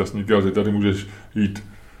ostatní účastníky, ale ty tady můžeš jít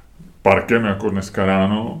parkem jako dneska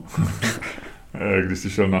ráno, když jsi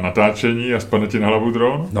šel na natáčení a spadne ti na hlavu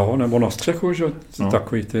dron. No, nebo na střechu, že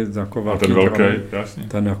takový ty jako velký ten velký, dron, jasně.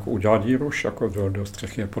 Ten jako udělá díruš jako do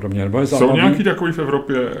střechy a podobně. Nebo jsou nějaký takový v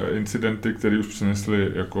Evropě incidenty, které už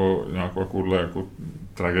přinesly jako nějakou takovouhle jako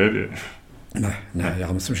tragédii? Ne,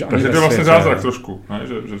 já myslím, že ani takže to je vlastně zázrak trošku, ne?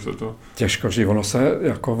 Že se to... Těžko říct, ono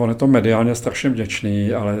je to mediálně strašně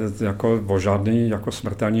vděčný, ale jako o žádný jako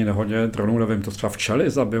smrtelní nehodě dronů, nevím, to třeba včely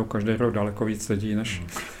zabijou každý rok daleko víc lidí,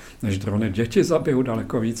 než drony. Děti zabijou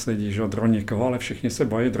daleko víc lidí, že dron nikoho, ale všichni se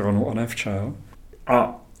bojí dronů a ne včel.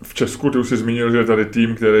 A v Česku, ty už jsi zmínil, že je tady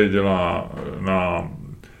tým, který dělá na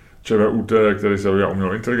ČVUT, který se zabývá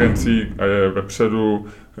umělou inteligencí a je vepředu,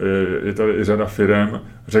 je tady i řada firem.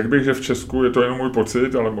 Řekl bych, že v Česku, je to jenom můj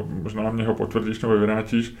pocit, ale možná mě ho potvrdíš nebo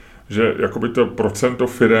vyvrátíš, že jakoby to procento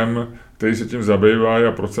firem, který se tím zabývají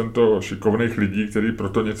a procento šikovných lidí, kteří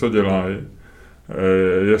proto něco dělají,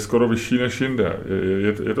 je skoro vyšší než jinde.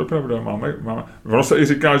 Je to pravda? Máme. Ono se i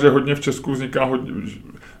říká, že hodně v Česku vzniká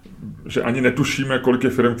že ani netušíme, kolik je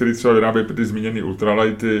firm, které třeba vyrábějí ty zmíněné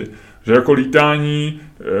ultralighty, že jako lítání,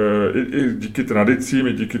 i díky tradicím,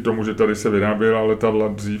 i díky tomu, že tady se vyráběla letadla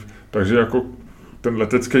dřív, takže jako ten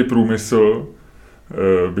letecký průmysl,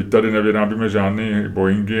 byť tady nevyrábíme žádný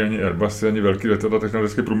Boeingy, ani Airbusy, ani velký letadla, tak ten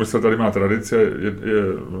letecký průmysl tady má tradice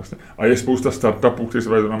vlastně, a je spousta startupů, které se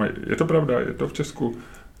vyrábějí. Je to pravda? Je to v Česku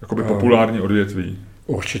jakoby populární odvětví?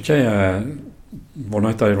 Určitě je. Ono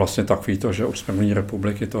je tady vlastně takový to, že už z první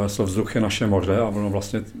republiky to heslo vzduch je naše moře a ono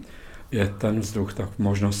vlastně je ten vzduch, tak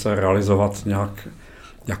možno se realizovat nějak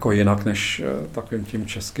jako jinak než takovým tím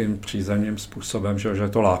českým přízemním způsobem, že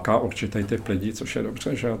to láká určitý typ lidí, což je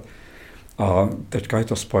dobře, že a teďka je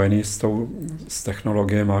to spojený s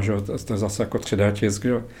technologiemi, že to je zase jako 3D tisk,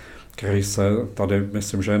 který se tady,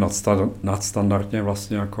 myslím, že je nadstandardně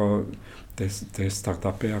vlastně jako ty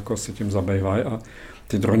startupy jako si tím zabývají a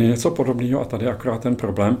ty drony něco podobného a tady akorát ten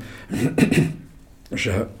problém,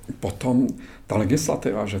 že potom ta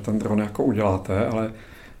legislativa, že ten dron jako uděláte, ale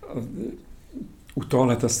u toho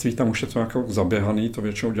letectví tam už je to jako zaběhaný, to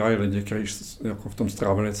většinou dělají lidi, kteří jako v tom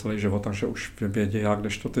strávili celý život, takže už vědí, jak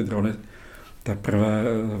kdežto ty drony teprve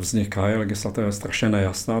vznikají. Legislativa je strašně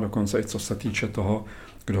nejasná, dokonce i co se týče toho,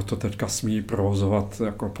 kdo to teďka smí provozovat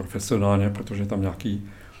jako profesionálně, protože tam nějaký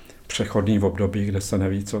přechodný období, kde se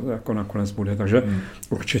neví, co jako nakonec bude. Takže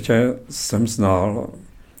určitě jsem znal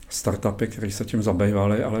startupy, které se tím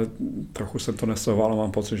zabývaly, ale trochu jsem to nesledoval a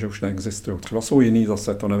mám pocit, že už neexistují. Třeba jsou jiný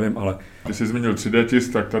zase, to nevím, ale... Když jsi zmínil 3D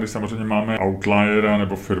tisk, tak tady samozřejmě máme Outliera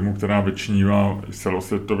nebo firmu, která vyčnívá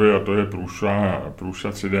celosvětově a to je Průša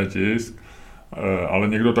 3D tisk. Ale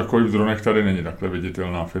někdo takový v dronech tady není takhle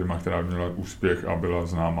viditelná firma, která měla úspěch a byla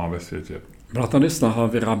známá ve světě. Byla tady snaha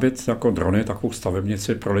vyrábět jako drony, takovou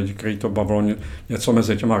stavebnici pro lidi, kteří to bavilo něco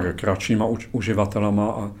mezi těma rekreačníma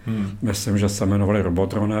uživatelama a myslím, že se jmenovali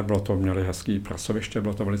Robodrone, měli hezký pracoviště,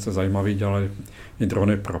 bylo to velice zajímavé, dělali i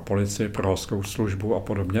drony pro policii, pro horskou službu a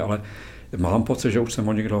podobně, ale mám pocit, že už jsem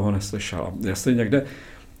o nich dlouho neslyšel. A jestli někde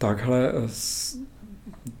takhle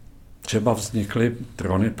třeba vznikly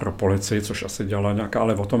drony pro policii, což asi dělala nějaká,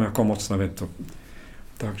 ale o tom jako moc nevím.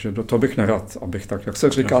 Takže do toho bych nerad, abych tak, jak se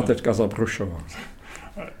říká, teďka zabrušoval.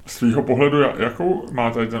 Z svýho pohledu, jakou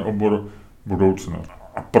má tady ten obor budoucnost?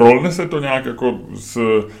 A prolne se to nějak jako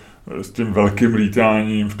s tím velkým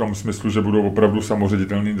lítáním v tom smyslu, že budou opravdu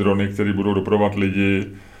samoředitelné drony, které budou dopravovat lidi?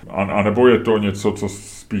 A nebo je to něco, co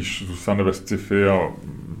spíš zůstane ve sci-fi a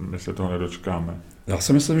my se toho nedočkáme? Já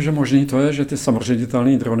si myslím, že možný to je, že ty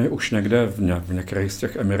samoředitelné drony už někde v některých z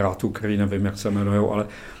těch emirátů, který nevím, jak se jmenujou, ale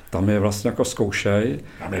tam je vlastně jako zkoušej.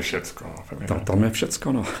 Tam je všecko. Tam je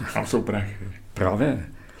všecko, no. Tam jsou prachy. Právě.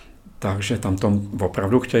 Takže tam to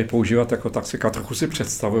opravdu chtějí používat jako taxika. Trochu si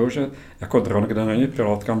představuju, že jako dron, kde není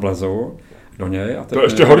pilot, kam vlezou do něj. A to je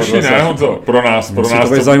ještě horší, ne, Honzo? Pro nás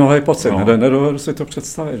to je zajímavý pocit. No. Nedovedu si to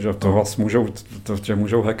představit, že to vás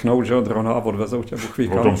můžou hacknout, že drona a odvezou tě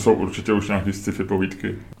buchvíkam. O tom jsou určitě už nějaký sci-fi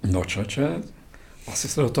povídky. No čeče, asi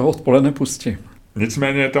se do toho odpoledne pustím.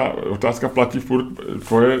 Nicméně ta otázka platí furt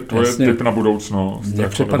tvoje tip na budoucnost.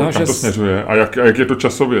 Připadá, kam to směřuje? A jak je to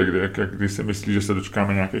časově, kdy si myslíš, že se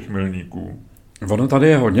dočkáme nějakých milníků? Ono tady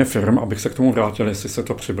je hodně firm, abych se k tomu vrátil, jestli se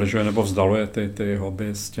to přibližuje nebo vzdaluje ty hobby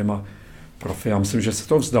s těma profi. Já myslím, že se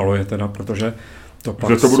to vzdaluje teda, protože to pak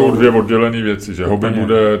že to budou dvě oddělené věci, že hobby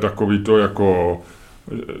bude takový to jako...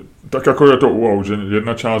 Tak jako je to u aut, že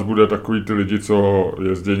jedna část bude takový ty lidi, co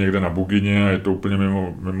jezdí někde na bugině a je to úplně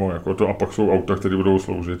mimo jako to, a pak jsou auta, které budou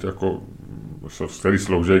sloužit jako, které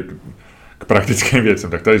slouží k praktickým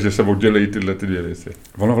věcem. Tak tady, že se oddělí tyhle ty dvě věci.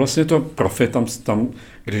 Ono vlastně to profi tam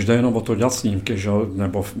když jde jenom o to dělat snímky, že,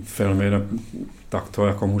 nebo filmy, tak to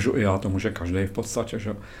jako můžu i já, to může každý v podstatě,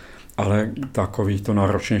 že. Ale takový to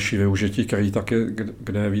náročnější využití, který taky,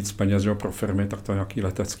 kde je víc peněz pro firmy, tak to je nějaký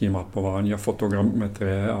letecký mapování a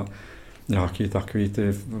fotogrametrie a nějaký takový ty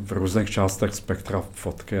v různých částech spektra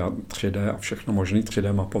fotky a 3D a všechno možný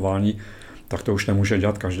 3D mapování, tak to už nemůže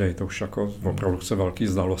dělat každý, to už jako opravdu chce velký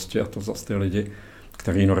znalosti a to zase ty lidi,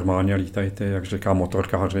 který normálně lítají, ty, jak říká,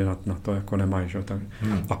 motorkáři, na to jako nemají. Že?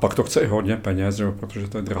 A pak to chce i hodně peněz, že? Protože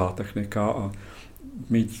to je drahá technika a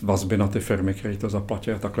mít vazby na ty firmy, které to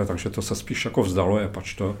zaplatí a takhle, takže to se spíš jako vzdaluje,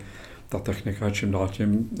 pač ta technika je čím dál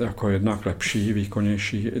tím jako jednak lepší,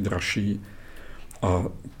 výkonnější i dražší a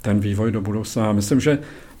ten vývoj do budoucna. Já myslím, že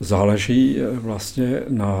záleží vlastně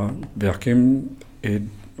v jakém i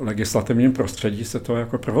legislativním prostředí se to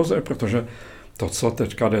jako provozuje, protože to, co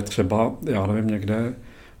teďka jde třeba, já nevím, někde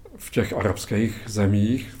v těch arabských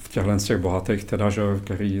zemích, v těchto z těch bohatých, teda, že,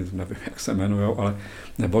 který nevím, jak se jmenujou, ale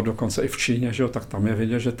nebo dokonce i v Číně, že, tak tam je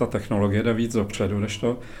vidět, že ta technologie jde víc dopředu, než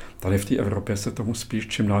to tady v té Evropě se tomu spíš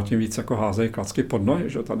čím dál tím víc jako házejí klacky pod nohy,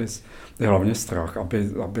 že tady je hlavně strach, aby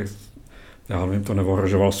já nevím, to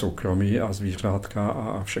neohrožoval soukromí a zvířátka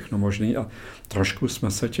a všechno možný a trošku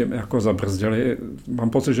jsme se tím jako zabrzdili. Mám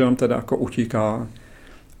pocit, že nám teda jako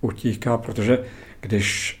utíká, protože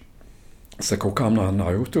když se koukám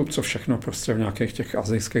na YouTube, co všechno prostě v nějakých těch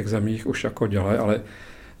asijských zemích už jako dělají, ale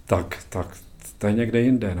tak to je někde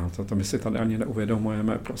jinde, no. To my si tady ani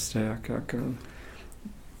neuvědomujeme prostě, jak...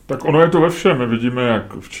 Tak ono je to ve všem. My vidíme,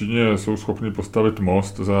 jak v Číně jsou schopni postavit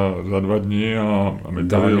most za 2 dny a my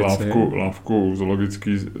tady lávku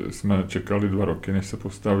zoologický jsme čekali 2 roky, než se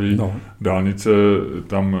postaví. No. Dálnice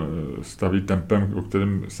tam staví tempem, o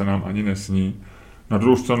kterém se nám ani nesní. Na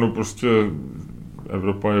druhou stranu prostě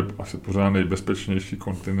Evropa je asi pořád nejbezpečnější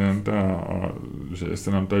kontinent a že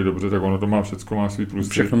jestli nám tady dobře, tak ono to má svý plusy.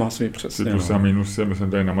 Všechno má svý přesně. Svý plusy a minusy, my jsme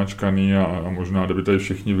tady namačkaný a možná, kdyby tady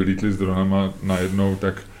všichni vylítli s dronama najednou,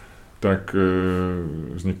 tak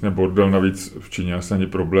vznikne bordel. Navíc v Číně asi není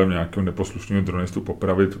problém nějakého neposlušného dronistu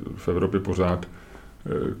popravit. V Evropě pořád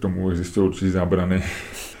k tomu existují určitý zábrany.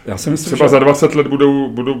 Já si myslím, třeba za 20 let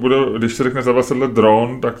budou, když se řekne za 20 let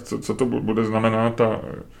dron, tak co to bude znamenat a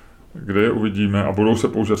kde je uvidíme a budou se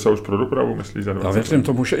použít už pro dopravu, myslíš, za 20 let? Já věřím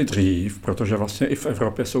tomu, že i dřív, protože vlastně i v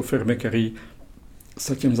Evropě jsou firmy, které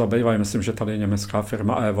se tím zabývají. Myslím, že tady je německá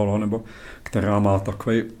firma Evolo, nebo která má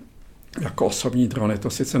takový jako osobní drony, to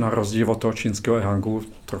sice na rozdíl od toho čínského Ehangu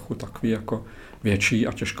trochu takový jako větší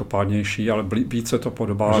a těžkopádnější, ale více to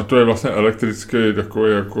podobá. Že to je vlastně elektrický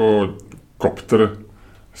takový jako kopter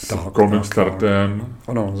s kolmým startem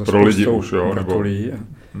ano, pro lidi už, jo? Nebo...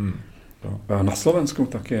 Na Slovensku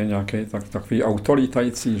taky je nějaký takový auto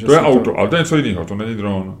lítající. Že to je auto, ale to je něco jiného, to není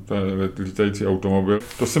dron, to je lítající automobil.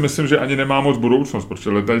 To si myslím, že ani nemá moc budoucnost, protože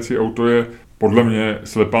létající auto je podle mě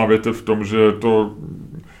slepá větev v tom, že to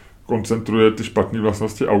koncentruje ty špatné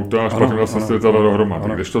vlastnosti auta a špatné vlastnosti letadla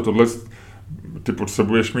dohromady. Když tohle ty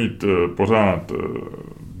potřebuješ mít pořád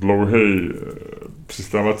dlouhý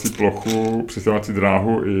přistávací plochu, přistávací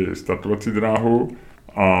dráhu i startovací dráhu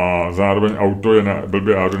a zároveň auto je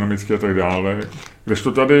blbě aerodynamické a tak dále.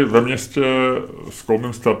 Kdežto tady ve městě s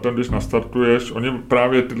kolmým startem, když nastartuješ, oni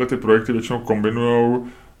právě tyhle ty projekty většinou kombinujou,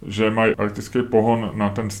 že mají elektrický pohon na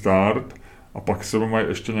ten start a pak sebou mají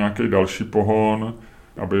ještě nějaký další pohon,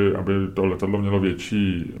 aby to letadlo mělo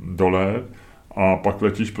větší dolet. A pak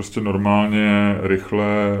letíš prostě normálně,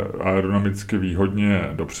 rychle, aerodynamicky výhodně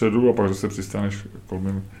dopředu a pak zase přistáneš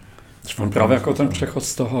kolmým. On právě jako ten přechod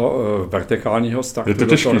z toho vertikálního startu je to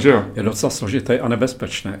těžký, že jo? Je docela složitý a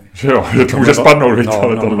nebezpečný. Že jo, je to může spadnout,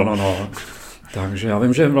 no. Takže já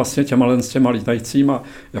vím, že vlastně těma lítajícíma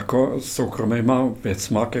jako soukromýma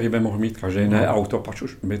věcma, který by mohl mít každý, ne auto, pač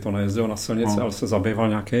už by to nejezdil na silnici, ale se zabýval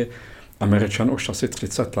nějaký Američan už asi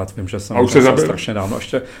 30 let, vím, že jsem strašně dávno,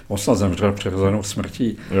 ještě on zemřel přirozenou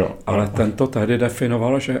smrtí, ale tento tehdy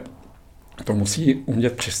definoval, že to musí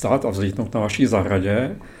umět přistát a vzlítnout na vaší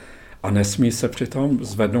zahradě a nesmí se přitom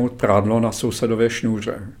zvednout prádlo na sousedově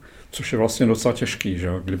šňůře, což je vlastně docela těžký, že?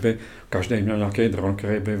 Kdyby každý měl nějaký dron,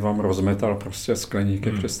 který by vám rozmetal prostě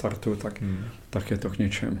skleníky při startu, tak je to k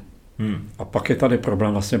ničemu. A pak je tady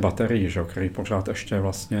problém vlastně baterií, že? Který pořád ještě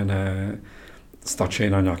vlastně stačí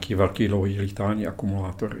na nějaký velký dlouhý lítání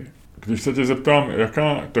akumulátory. Když se tě zeptám,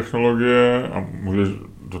 jaká technologie, a můžeš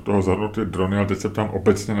do toho zahrnout ty drony, ale teď se ptám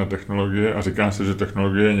obecně na technologie a říká se, že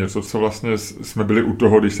technologie je něco, co vlastně jsme byli u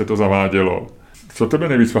toho, když se to zavádělo. Co tebe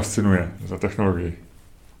nejvíc fascinuje za technologii?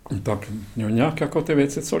 Tak nějak jako ty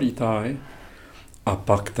věci, co lítají. A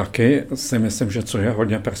pak taky si myslím, že co je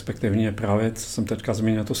hodně perspektivní, je právě, co jsem teďka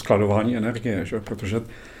zmínil, to skladování energie, že? Protože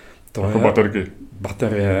to jako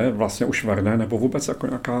baterie vlastně už varné, nebo vůbec jako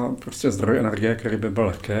nějaká prostě zdroj energie, který by byl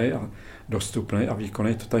lehký a dostupný a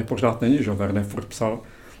výkonný. To tady pořád není, že Werner furt psal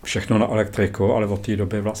všechno na elektriku, ale od té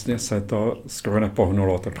doby vlastně se to skoro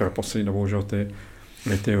nepohnulo. Teprve poslední dobou, že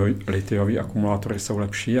ty litiové akumulátory jsou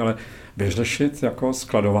lepší, ale vyřešit jako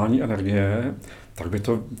skladování energie,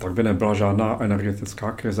 tak by nebyla žádná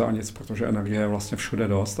energetická krize a nic, protože energie je vlastně všude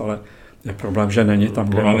dost, ale je problém, že není tam,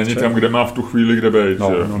 kde není tam, kde má v tu chvíli kde být,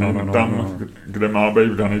 kde má být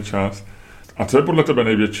v daný čas. A co je podle tebe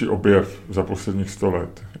největší objev za posledních 100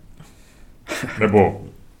 let? Nebo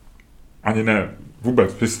ani ne,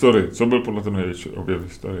 vůbec v historii. Co byl podle tebe největší objev v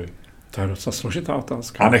historii? To je docela složitá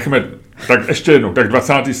otázka. A nechme, tak ještě jednou, tak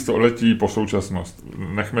 20. století po současnost.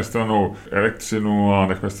 Nechme stranou elektřinu a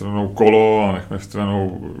nechme stranou kolo a nechme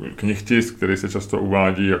stranou knihtisk, který se často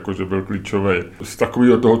uvádí, jako že byl klíčový. Z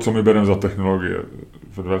takového toho, co my bereme za technologie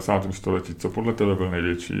v 20. století, co podle tebe byl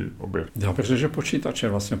největší objev? Já protože počítače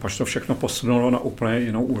vlastně, pač to všechno posunulo na úplně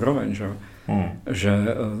jinou úroveň, že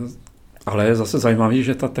ale je zase zajímavý,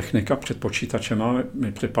 že ta technika před počítačem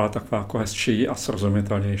mi připadá taková jako hezčí a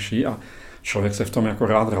srozumitelnější a člověk se v tom jako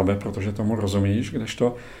rád hrabe, protože tomu rozumíš,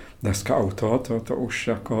 kdežto dneska auto, to už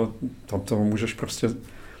jako, tam to můžeš prostě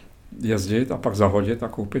jezdit a pak zahodit a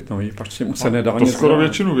koupit nový, pač si mu se nedá to skoro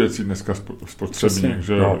většinu věcí dneska spotřebních,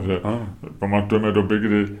 že pamatujeme doby,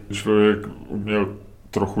 kdy člověk uměl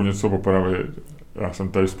trochu něco opravit. Já jsem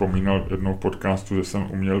tady vzpomínal jednou v podcastu, že jsem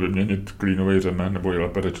uměl vyměnit klínový řemen, nebo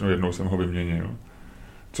lépe řečeno jednou jsem ho vyměnil,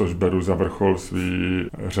 což beru za vrchol svý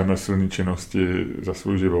řemeslný činnosti za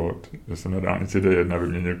svůj život, že jsem na dálnici D1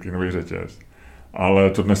 vyměnil klínový řetěz. Ale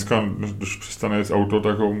to dneska, když přestane jet auto,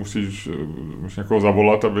 tak ho musíš někoho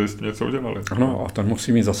zavolat, aby s tím něco udělali. Ano, a ten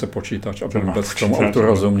musí mít zase počítač, aby vůbec k tomu autu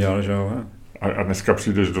rozuměl, že jo? A dneska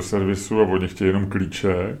přijdeš do servisu a oni chtějí jenom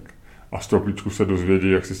klíček, a z toho klíčku se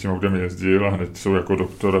dozvědí, jak si s tím autem jezdil a hned jsou jako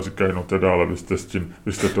doktor a říkají, no teda, ale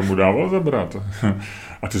vy jste tomu dával zabrat.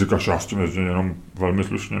 A ty říkáš, já s tím jezdím jenom velmi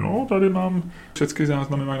slušně, no tady mám všechny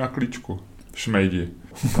záznamy mají na klíčku. Šmejdi.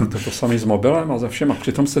 To samé s mobilem a ze všem. A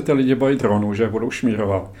přitom se ty lidi bojí dronů, že budou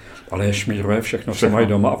šmírovat. Ale je šmíruje všechno, co mají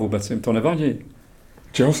doma a vůbec jim to nevadí.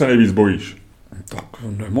 Čeho se nejvíc bojíš? Tak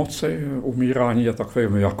nemoci, umírání je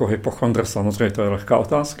takový jako hypochondr, samozřejmě to je lehká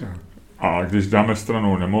otázka. A když dáme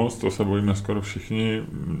stranou nemoc, to se bojíme skoro všichni,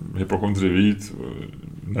 hypochondři víc,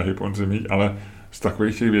 nehypochondři méně, ale z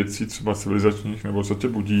takových těch věcí, třeba civilizačních, nebo co tě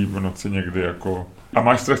budí v noci někdy jako... A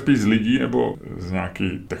máš strach spíš z lidí, nebo z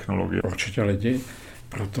nějaký technologie? Určitě lidi,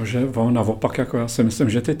 protože naopak, jako já si myslím,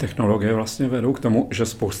 že ty technologie vlastně vedou k tomu, že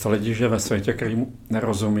spousta lidí žije ve světě, který mu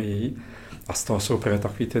nerozumí A z toho jsou právě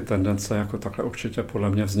takový ty tendence, jako takhle určitě podle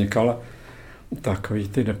mě vznikaly takový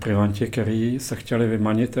ty deprivanti, kteří se chtěli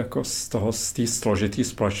vymanit jako z té složité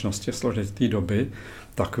společnosti, složité doby,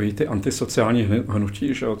 takový ty antisociální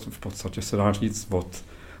hnutí, že v podstatě se dá říct od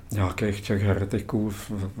nějakých těch heretiků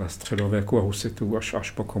ve středověku a husitů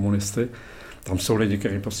až po komunisty. Tam jsou lidi,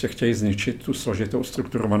 kteří prostě chtějí zničit tu složitou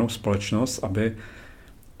strukturovanou společnost,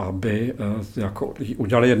 aby jako ji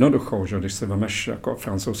udělali jednoduchou. Že? Když si vemeš jako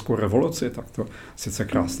francouzskou revoluci, tak to sice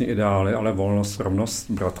krásný ideály, ale volnost,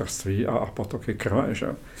 rovnost, bratrství a potoky krve. Že?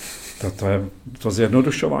 To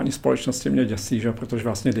zjednodušování společnosti mě děsí, že? Protože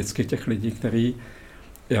vlastně vždycky těch lidí, kteří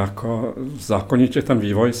jako zákonitě ten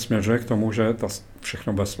vývoj směřuje k tomu, že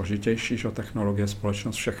všechno bude složitější, že? Technologie,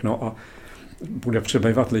 společnost, všechno a bude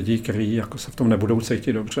přibývat lidí, kteří jako se v tom nebudou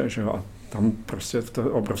cítit dobře, že jo? A tam prostě to je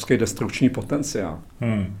obrovský destrukční potenciál.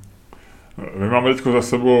 My máme teď za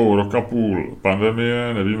sebou rok a půl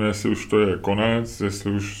pandemie, nevíme, jestli už to je konec,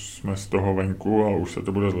 jestli už jsme z toho venku a už se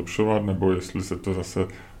to bude zlepšovat, nebo jestli se to zase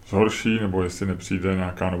zhorší, nebo jestli nepřijde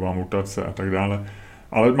nějaká nová mutace a tak dále.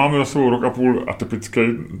 Ale máme za sebou rok a půl atypický,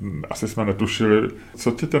 asi jsme netušili.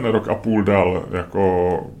 Co ti ten rok a půl dal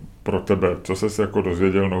jako pro tebe? Co jsi jako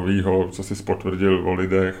dozvěděl novýho, co jsi potvrdil o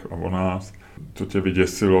lidech a o nás? Co tě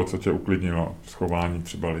vyděsilo, co tě uklidnilo v chování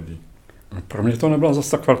třeba lidí? Pro mě to nebyla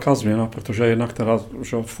zase tak velká změna, protože jednak teda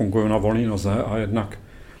že funguji na volné noze a jednak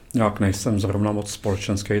nějak nejsem zrovna moc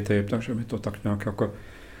společenský typ, takže mi to tak nějak jako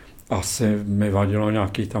asi mi vadilo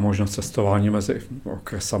nějaký ta možnost cestování mezi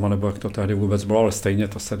okresama, nebo jak to tehdy vůbec bylo, ale stejně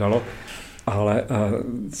to se dalo. Ale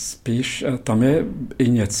spíš tam je i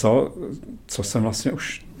něco, co jsem vlastně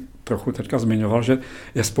už trochu teďka zmiňoval, že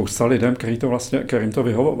je spousta lidem, kterým to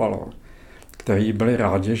vyhovovalo, kteří byli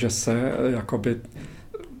rádi, že se jakoby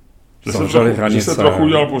zavřeli hranice. Že se trochu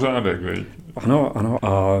udělal pořádek, viď? Ano.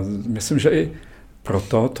 A myslím, že i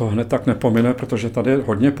proto to hned tak nepomine, protože tady je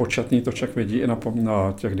hodně početný, to člověk vidí i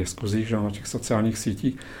na těch diskuzích, že na těch sociálních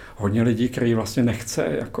sítích, hodně lidí, kteří vlastně nechce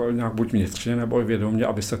jako nějak buď vnitřně nebo vědomě,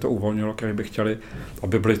 aby se to uvolnilo, kteří by chtěli,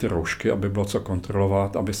 aby byly ty roušky, aby bylo co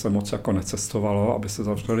kontrolovat, aby se moc jako necestovalo, aby se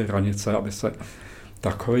zavřely hranice, aby se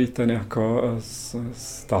takový ten jako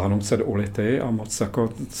stáhnout se do ulity a moc jako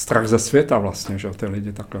strach ze světa vlastně, že ty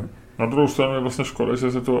lidi takhle. Na druhou stranu je vlastně škoda,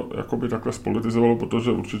 že se to jakoby takhle spolitizovalo,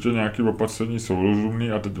 protože určitě nějaké opatření jsou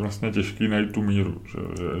rozumný a teď vlastně těžký najít tu míru.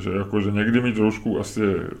 Že někdy mít roušku asi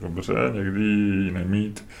je dobře, někdy ji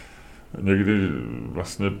nemít, někdy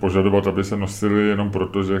vlastně požadovat, aby se nosili jenom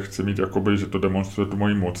proto, že chci mít jakoby, že to demonstruje tu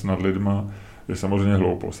moji moc nad lidma, je samozřejmě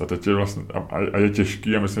hloupost. A teď je vlastně, a je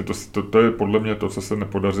těžký a myslím, to je podle mě to, co se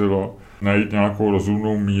nepodařilo, najít nějakou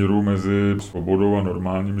rozumnou míru mezi svobodou a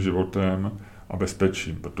normálním životem a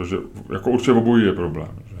bezpečím, protože jako určitě obojí je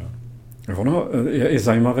problém. Že? Ono je i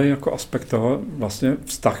zajímavý jako aspekt toho vlastně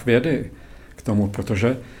vztah vědy k tomu,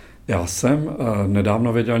 protože já jsem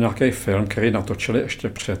nedávno viděl nějaký film, který natočili ještě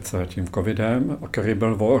před tím covidem a který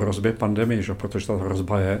byl o hrozbě pandemii, že? Protože ta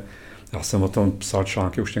hrozba je. Já jsem o tom psal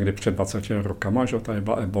články už někdy před 20 rokama, že tady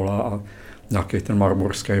byla ebola a nějaký ten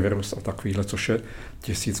marburský virus a takovýhle, což je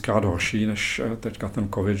 1000krát horší než teďka ten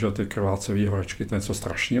covid, že ty krvácevý horečky, to je něco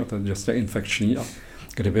strašného, to je děsně infekční a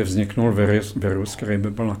kdyby vzniknul virus, který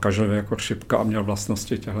by byl nakažlivý jako chřipka a měl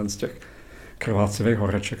vlastnosti z těch krvácevých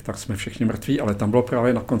horeček, tak jsme všichni mrtví, ale tam bylo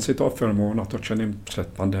právě na konci toho filmu, natočeným před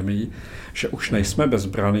pandemií, že už nejsme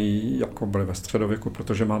bezbraní, jako byli ve středověku,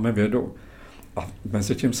 protože máme vědu. A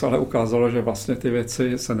mezi tím se ale ukázalo, že vlastně ty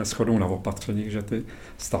věci se neshodují na opatřeních, že ty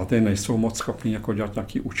státy nejsou moc schopný jako dělat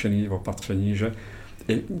nějaký účinný opatření, že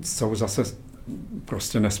i jsou zase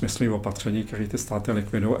prostě nesmyslný opatření, které ty státy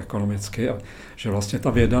likvidují ekonomicky a že vlastně ta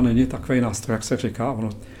věda není takový nástroj, jak se říká, ono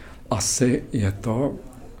asi je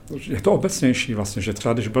to obecnější vlastně, že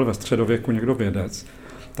třeba když byl ve středověku někdo vědec,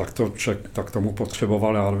 tak tomu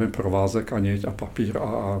potřeboval, já nevím, provázek a niť a papír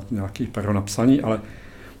a nějaký pero na psaní, ale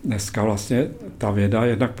dneska vlastně ta věda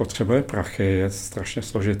jednak potřebuje prachy, je strašně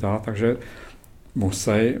složitá, takže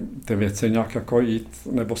musí ty věci nějak jako jít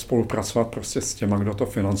nebo spolupracovat prostě s těma, kdo to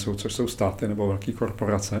financují, což jsou státy nebo velké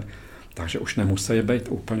korporace, takže už nemusí být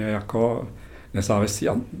úplně jako nezávislí.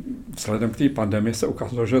 A vzhledem k té pandemii se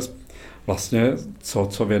ukázalo, že vlastně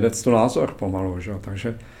co vědec to názor pomalu, že?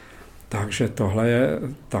 Takže tohle je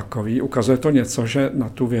takový, ukazuje to něco, že na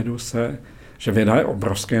tu vědu že věda je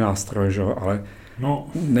obrovský nástroj, že? Ale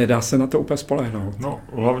nedá se na to úplně spolehnout. No,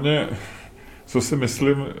 hlavně, co si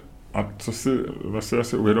myslím, a co si vlastně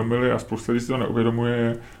asi uvědomili, a spousta lidí si to neuvědomuje,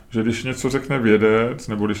 je, že když něco řekne vědec,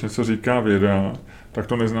 nebo když něco říká věda, tak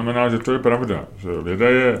to neznamená, že to je pravda. Že věda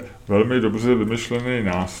je velmi dobře vymyšlený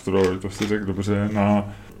nástroj, to si řekl dobře,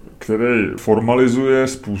 který formalizuje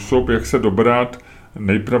způsob, jak se dobrat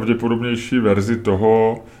nejpravděpodobnější verzi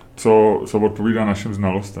toho, co odpovídá našim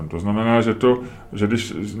znalostem. To znamená, že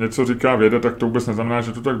když něco říká věda, tak to vůbec neznamená,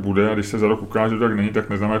 že to tak bude, a když se za rok ukáže, že to tak není, tak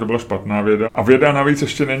neznamená, že to byla špatná věda. A věda navíc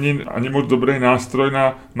ještě není ani moc dobrý nástroj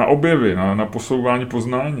na objevy, na posouvání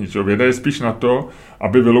poznání. Že? Věda je spíš na to,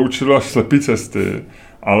 aby vyloučila slepé cesty,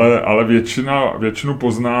 ale většinu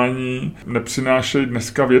poznání nepřinášejí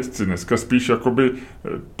dneska vědci. Dneska spíš jakoby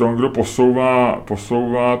to, kdo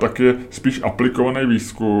posouvá, tak je spíš aplikovaný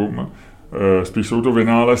výzkum. Spíš jsou to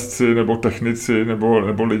vynálezci nebo technici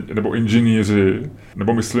nebo inženýři,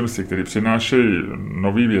 nebo myslivci, kteří přinášejí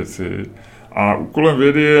nové věci. A úkolem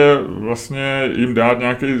vědy je vlastně jim dát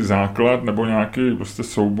nějaký základ nebo nějaký prostě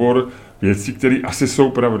soubor věcí, které asi jsou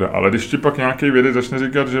pravda. Ale když ti pak nějaký vědec začne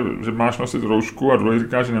říkat, že máš nosit roušku a druhý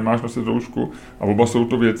říká, že nemáš nosit roušku a oba jsou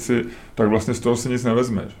to věci, tak vlastně z toho si nic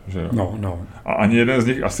nevezmeš. Že? No. A ani jeden z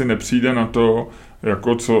nich asi nepřijde na to,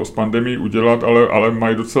 jako co s pandemií udělat, ale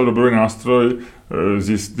mají docela dobrý nástroj,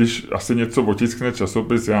 když asi něco otiskne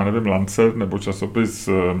časopis, já nevím, Lancet nebo časopis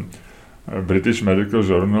British Medical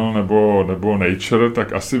Journal nebo Nature,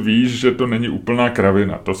 tak asi víš, že to není úplná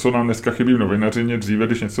kravina. To, co nám dneska chybí v novinařině, dříve,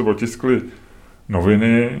 když něco otiskli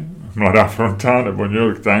noviny, Mladá fronta nebo New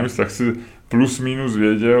York Times, tak si plus minus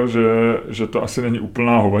věděl, že to asi není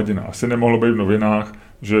úplná hovadina. Asi nemohlo být v novinách,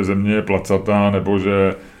 že země je placatá, nebo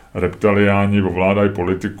že reptiliáni ovládají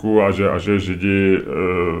politiku a že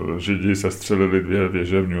Židi sestřelili 2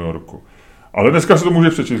 věže v New Yorku. Ale dneska se to může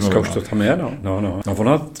přečíst. Dneska už to tam je, no.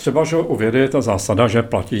 Ona třeba, že u vědy je ta zásada, že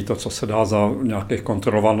platí to, co se dá za nějakých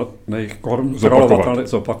kontrolovaných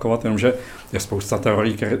zopakovat, jenomže je spousta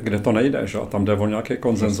teorií, kde to nejde, že? A tam jde o nějaký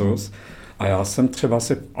konsenzus. A já jsem třeba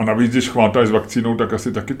si... A navíc, když chvátáš s vakcínou, tak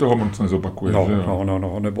asi taky toho moc nezopakuješ, že jo?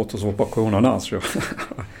 No, nebo to zopakují na nás, že jo.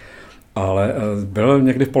 Ale byl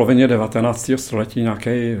někdy v polovině 19. století nějaký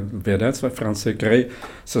vědec ve Francii, který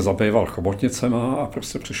se zabýval chobotnicema a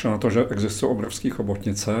prostě přišel na to, že existují obrovské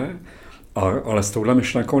chobotnice, ale s touhle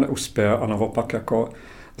myšlenkou neuspěl a naopak jako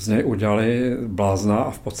z něj udělali blázna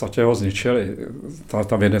a v podstatě ho zničili.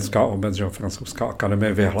 Ta vědecká obec, že francouzská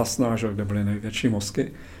akademie věhlasná, že kde byly největší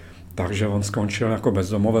mozky. Takže on skončil jako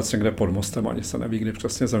bezdomovec někde pod mostem, ani se neví, kdy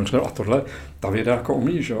přesně zemřel. A tohle ta věda jako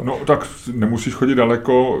umí, že jo? No tak nemusíš chodit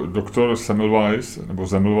daleko, doktor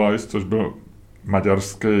Semmelweis, což byl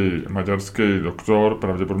maďarský doktor,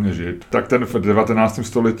 pravděpodobně Žid, tak ten v 19.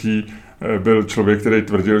 století byl člověk, který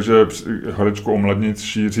tvrdil, že horečku omladnic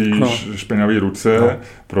šíří špinavé ruce,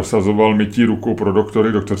 prosazoval mytí rukou pro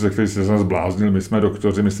doktoři, kteří se nás zbláznil, my jsme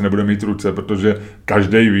doktoři, my si nebudeme mít ruce, protože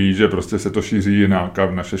každý ví, že prostě se to šíří jinak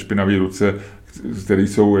a naše špinavé ruce, které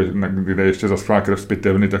jsou, kde ještě zaschlá krev z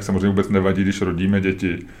pitevny, tak samozřejmě vůbec nevadí, když rodíme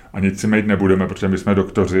děti a nic si mít nebudeme, protože my jsme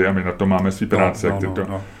doktoři a my na to máme svý práce.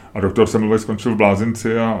 A doktor Semmelweis skončil v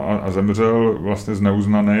blázinci a zemřel vlastně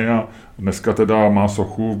zneuznaný a dneska teda má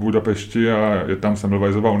sochu v Budapešti a je tam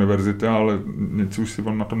Semmelweisova univerzita, ale nic už si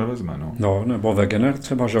on na to nevezme. No, nebo Wegener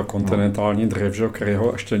třeba, že kontinentální dřev, že, který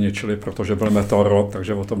ho ještě ničili, protože byl meteorolog,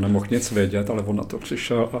 takže o tom nemohl nic vědět, ale on na to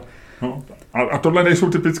přišel. A tohle nejsou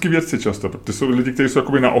typický vědci často, protože jsou lidi, kteří jsou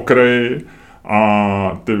jakoby na okraji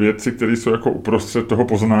a ty věci, které jsou jako uprostřed toho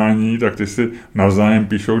poznání, tak ty si navzájem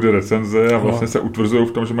píšou ty recenze a vlastně se utvrzují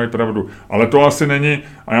v tom, že mají pravdu. Ale to asi není,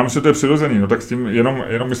 a já myslím, že to je přirozený, no tak s tím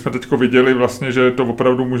jenom my jsme teďko viděli vlastně, že to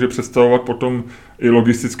opravdu může představovat potom i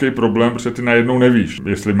logistický problém, protože ty najednou nevíš,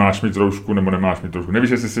 jestli máš mít roušku nebo nemáš mít roušku. Nevíš,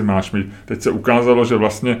 jestli si máš mít. Teď se ukázalo, že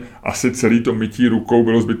vlastně asi celý to mytí rukou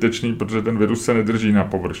bylo zbytečný, protože ten virus se nedrží na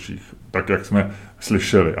površích, tak jak jsme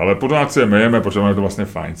slyšeli. Ale pořád si je myjeme, protože je to vlastně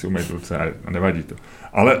fajn si umýt ruce a nevadí to.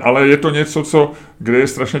 Ale je to něco, kde je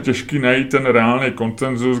strašně těžký najít ten reálný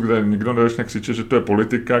konsenzus, kde nikdo nezačne křičet, že to je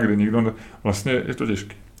politika, kde nikdo vlastně je to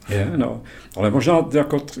těžký. Ale možná,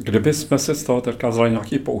 jako, kdyby jsme si z toho teďka vzali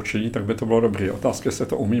nějaké poučení, tak by to bylo dobré. Otázky, jestli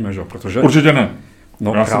to umíme, že? Protože... Určitě ne.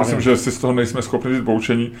 Já si myslím, že si z toho nejsme schopni říct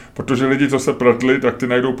poučení, protože lidi, co se pletli, tak ty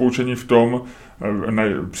najdou poučení v tom,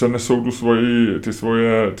 přenesou ty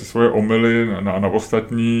svoje omyly na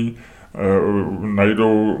ostatní,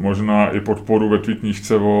 najdou možná i podporu ve tvý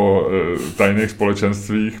knížce o tajných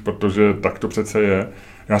společenstvích, protože tak to přece je.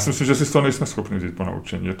 Já si myslím, že si z toho nejsme schopni říct po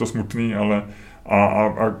naučení. Je to smutný, ale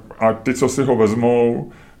a ty, co si ho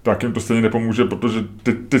vezmou, tak jim to stejně nepomůže, protože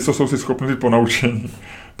ty co jsou si schopni říct po naučení,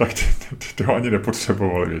 tak ty ho ani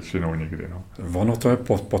nepotřebovali většinou nikdy. Ono to je,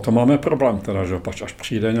 potom máme problém teda, že až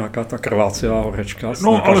přijde nějaká ta krvácivá horečka.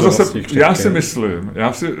 Ale zase,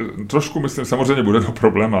 já si trošku myslím, samozřejmě bude to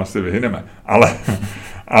problém a asi vyhyneme,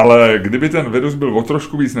 ale kdyby ten virus byl o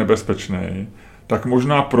trošku víc nebezpečný, tak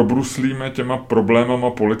možná probruslíme těma problémama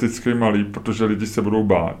politickýma líp, protože lidi se budou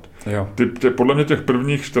bát. Podle mě těch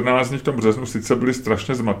prvních 14 dní v tom březnu sice byli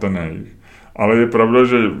strašně zmatených, ale je pravda,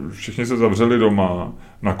 že všichni se zavřeli doma,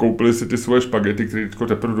 nakoupili si ty svoje špagety, které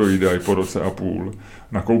teprve dojídají po roce a půl,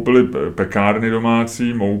 nakoupili pekárny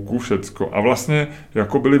domácí, mouku, všecko a vlastně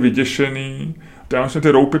jako byli vyděšený.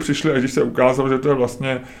 Ty roupy přišly, až když se ukázalo, že to je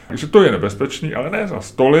vlastně, že to je nebezpečný, ale ne za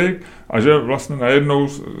tolik a že vlastně najednou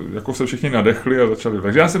jako se všichni nadechli a začali.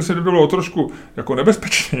 Takže já si myslím, že to bylo trošku jako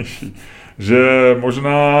nebezpečnější, že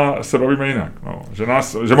možná se bavíme jinak, no.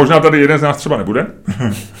 Že možná tady jeden z nás třeba nebude,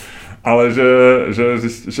 ale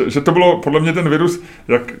že to bylo podle mě ten virus,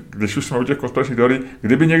 jak když už jsme u těch konspiračních teorií,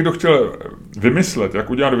 kdyby někdo chtěl vymyslet, jak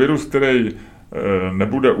udělat virus, který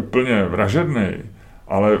nebude úplně vražedný,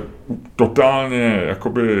 ale totálně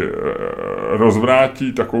jakoby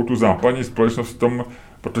rozvrátí takovou tu západní společnost v tom,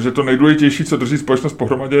 protože to nejdůležitější, co drží společnost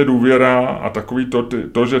pohromadě, je důvěra a takový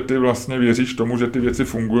to, že ty vlastně věříš tomu, že ty věci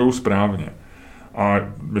fungují správně. A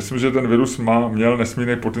myslím, že ten virus měl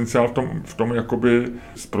nesmírný potenciál v tom jakoby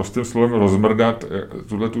s prostým slovem rozmrdat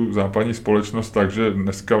tu západní společnost, takže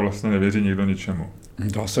dneska vlastně nevěří nikdo ničemu.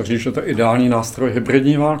 Dá se říct, že to je ideální nástroj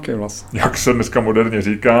hybridní války vlastně. Jak se dneska moderně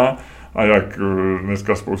říká, a jak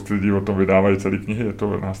dneska spousty lidí o tom vydávají celé knihy, je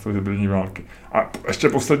to nástroj hybridní války. A ještě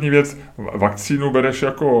poslední věc, vakcínu bereš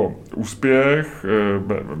jako úspěch,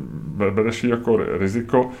 bereš ji jako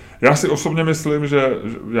riziko. Já si osobně myslím, že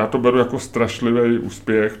já to beru jako strašlivý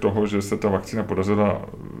úspěch toho, že se ta vakcína podařila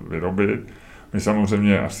vyrobit. My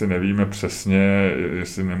samozřejmě asi nevíme přesně,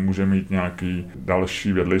 jestli nemůže mít nějaký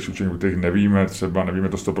další vedlejší účinek, kterých nevíme to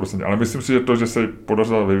 100%, ale myslím si, že to, že se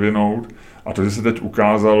podařilo vyvinout a to, že se teď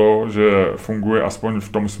ukázalo, že funguje aspoň v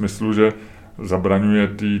tom smyslu, že zabraňuje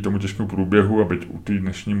tomu těžkému průběhu, a byť u té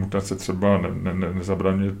dnešní mutace třeba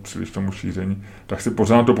nezabraňuje příliš tomu šíření, tak si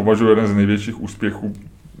pořád to považuji jeden z největších úspěchů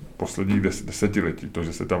posledních desetiletí, to,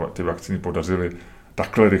 že se ty vakcíny podařily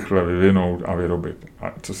takhle rychle vyvinout a vyrobit.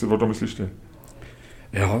 A co si o tom myslíš ty?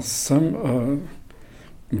 Já jsem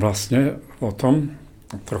vlastně o tom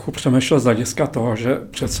trochu přemýšlel z hlediska toho, že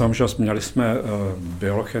přece že měli jsme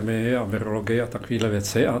biochemii a virologii a takovéhle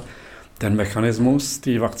věci a ten mechanismus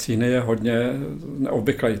té vakcíny je hodně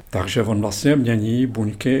neobvyklý. Takže on vlastně mění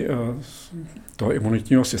buňky toho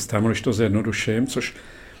imunitního systému, když to zjednoduším, což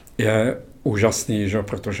je úžasný, že?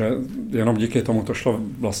 Protože jenom díky tomu to šlo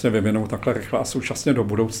vlastně vyvinout takhle rychle a současně do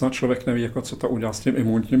budoucna člověk neví, jako co to udělá s tím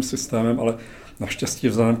imunitním systémem, ale naštěstí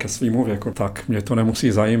vzhledem ke svýmu věku, tak mě to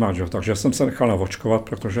nemusí zajímat, že? Takže jsem se nechal navočkovat,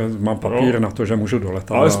 protože mám papír na to, že můžu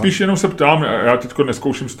doletat. Ale spíš jenom se ptám, já teďko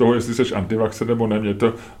neskouším z toho, jestli jsi antivaxer nebo ne, mě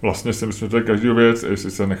to vlastně si myslím, že to je každý věc,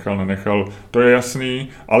 jestli se nenechal, to je jasný,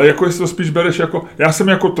 ale jako jestli to spíš bereš jako, já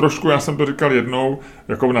jsem to říkal jednou,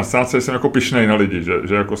 jako v nadsázce jsem jako pyšnej na lidi,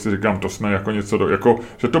 že jako si říkám, to jsme jako něco, jako,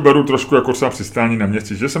 že to beru trošku jako třeba přistání na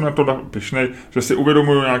měsíc, že jsem na to pyšnej, že si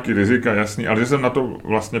uvědomuju nějaký rizika, jasný, ale že jsem na to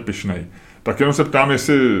vlastně pyšnej. Tak jenom se ptám,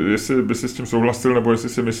 jestli by si s tím souhlasil, nebo jestli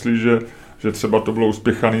si myslíš, že třeba to bylo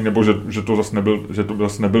uspěchaný, nebo že to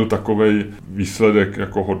zase nebyl takovej výsledek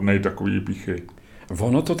jako hodnej takový píchy.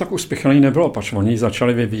 Ono to tak uspěchaný nebylo, pač oni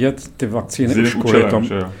začali vyvíjet ty vakcíny už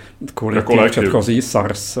kvůli jako předchozí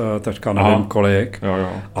SARS, teďka nevím kolik. Jo.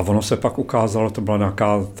 A ono se pak ukázalo, to byla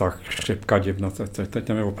nějaká tak chřipka divná, teď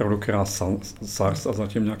nevím opravdu, která SARS a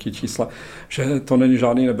zatím nějaký čísla, že to není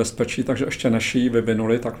žádný nebezpečí, takže ještě než ji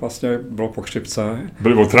vyvinuli, tak vlastně bylo po chřipce.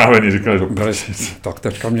 Byli otráveni, říkali to. Tak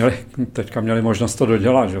teďka měli možnost to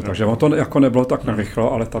dodělat, že? Takže ono to jako nebylo tak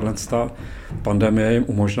narychlo, ale tato pandemie jim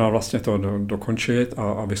umožnila vlastně to dokončit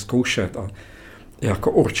a vyzkoušet. A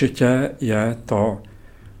jako určitě je to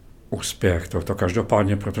úspěch, to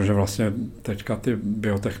každopádně, protože vlastně teďka ty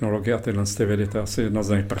biotechnologie a tyhle vědy, to je asi jedna z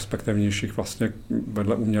nejperspektivnějších vlastně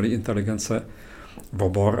vedle umělé inteligence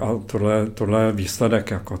obor a tohle je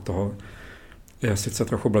výsledek jako toho. Je sice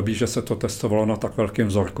trochu blbý, že se to testovalo na tak velkém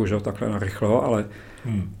vzorku, že takhle narychlo,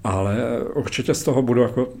 ale určitě z toho budou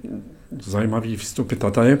jako zajímavý výstupy.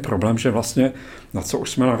 Tady je problém, že vlastně, na co už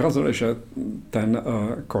jsme narazili, že ten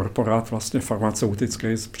korporát vlastně farmaceutický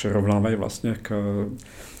přirovnávají vlastně k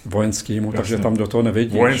vojenskému, takže tam do toho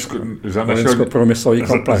nevidíš. Vojensko-průmyslový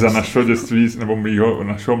komplex. Za našeho dětství, nebo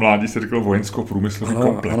našeho mládí se říkalo vojensko-průmyslový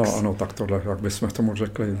komplex. Ano, tak tohle, jak bychom tomu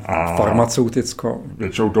řekli, farmaceuticko.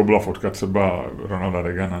 Většinou to byla fotka třeba Ronalda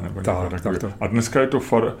Reagana, nebo tak to. A dneska je to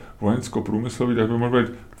vojensko-průmyslový, tak by mohlo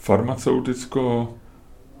být farmaceuticko...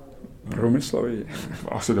 Průmyslový.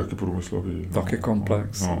 Asi taky průmyslový. Taky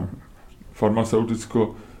komplex. No.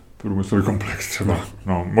 Farmaceuticko-průmyslový komplex třeba.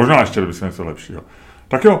 No, možná ještě bychom něco lepšího.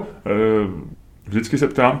 Tak jo, vždycky se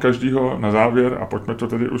ptám každýho na závěr a pojďme to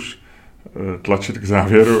tedy už tlačit k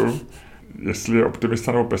závěru. jestli je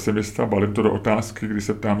optimista nebo pesimista, balím to do otázky, kdy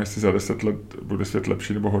se ptám, jestli za 10 let bude svět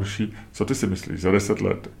lepší nebo horší. Co ty si myslíš? Za 10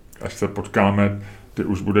 let, až se potkáme, ty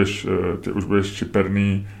už budeš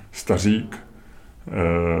čiperný stařík,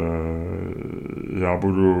 já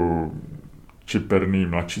budu čiperný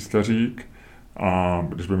mladší stařík a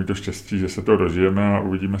když budeme mít to štěstí, že se to dožijeme a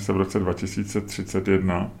uvidíme se v roce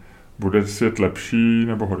 2031, bude svět lepší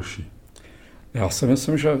nebo horší? Já si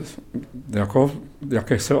myslím, že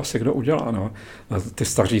jaký se asi kdo udělá. No. Ty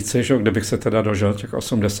staříci, že kdybych se teda dožil těch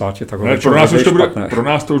 80, tak ne, pro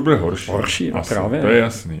nás to už bude horší. Horší, asi, právě. To je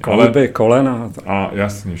jasný. Klouby, kolena. A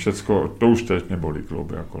jasný, všecko, to už teď mě bolí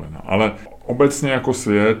klouby a kolena. Ale obecně jako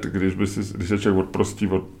svět, když se člověk odprostí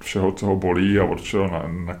od všeho, co ho bolí a od všeho,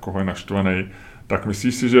 na koho je naštvaný, tak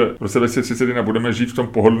myslíš si, že v roce 2031 budeme žít v tom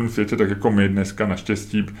pohodlném světě, tak jako my dneska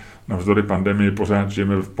naštěstí navzdory pandemii pořád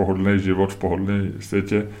žijeme v pohodlný život, v pohodlný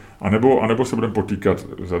světě, anebo se budeme potýkat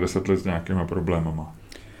za 10 let s nějakýma problémama?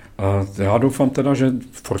 Já doufám teda, že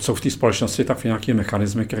furt jsou v té společnosti tak nějaké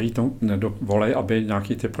mechanismy, které to nedovolí, aby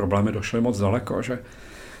nějaké ty problémy došly moc daleko, že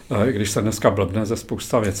když se dneska blbne ze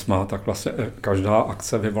spousta věcma, tak vlastně každá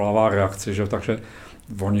akce vyvolává reakci, že? Takže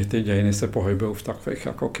oni ty dějiny se pohybují v takových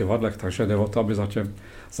jako kyvadlech, takže jde o to, aby za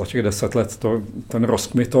těch 10 let ten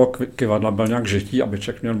rozkmit toho kyvadla byl nějak žití, aby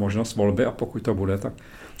člověk měl možnost volby a pokud to bude, tak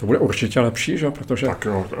to bude určitě lepší, že? Protože... Tak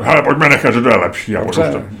jo, hele, pojďme nechat, že to je lepší.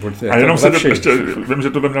 Dobře, a jenom se ještě, vím, že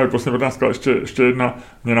to by měla být poslední otázka, ale ještě jedna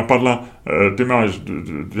mě napadla, ty máš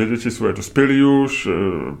 2 děti svoje, dospělí už,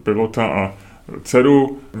 pilota a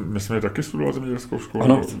dceru, my jsme je taky studoval zemědělskou školu.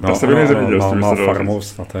 Ano, má farmu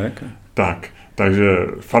statek. Takže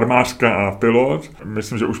farmářka a pilot,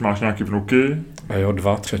 myslím, že už máš nějaký vnuky. A jo,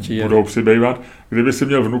 2, 3. Budou přibývat. Kdyby si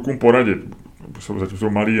měl vnukům poradit, zatím jsou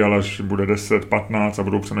malí, ale až bude 10, 15 a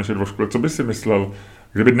budou přenešet do školy, co by si myslel,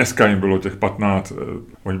 kdyby dneska jim bylo těch 15,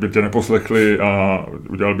 oni by tě neposlechli a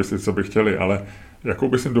udělali by si, co by chtěli, ale jakou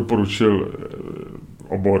bys jim doporučil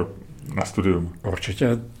obor na studium?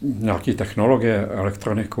 Určitě nějaký technologie,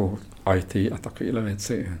 elektroniku, IT a takovéhle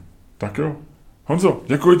věci. Tak jo. Honzo,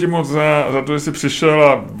 děkuji ti moc za to, že jsi přišel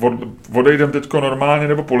a odejdem teďko normálně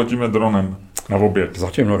nebo poletíme dronem na oběd?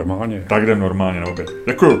 Zatím normálně. Tak jdem normálně na oběd.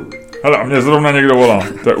 Děkuji. Hele, a mě zrovna někdo volá.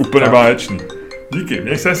 To je úplně báječný. Díky,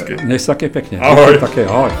 měj se hezky. Měj se taky pěkně. Ahoj. Taky,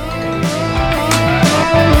 ahoj.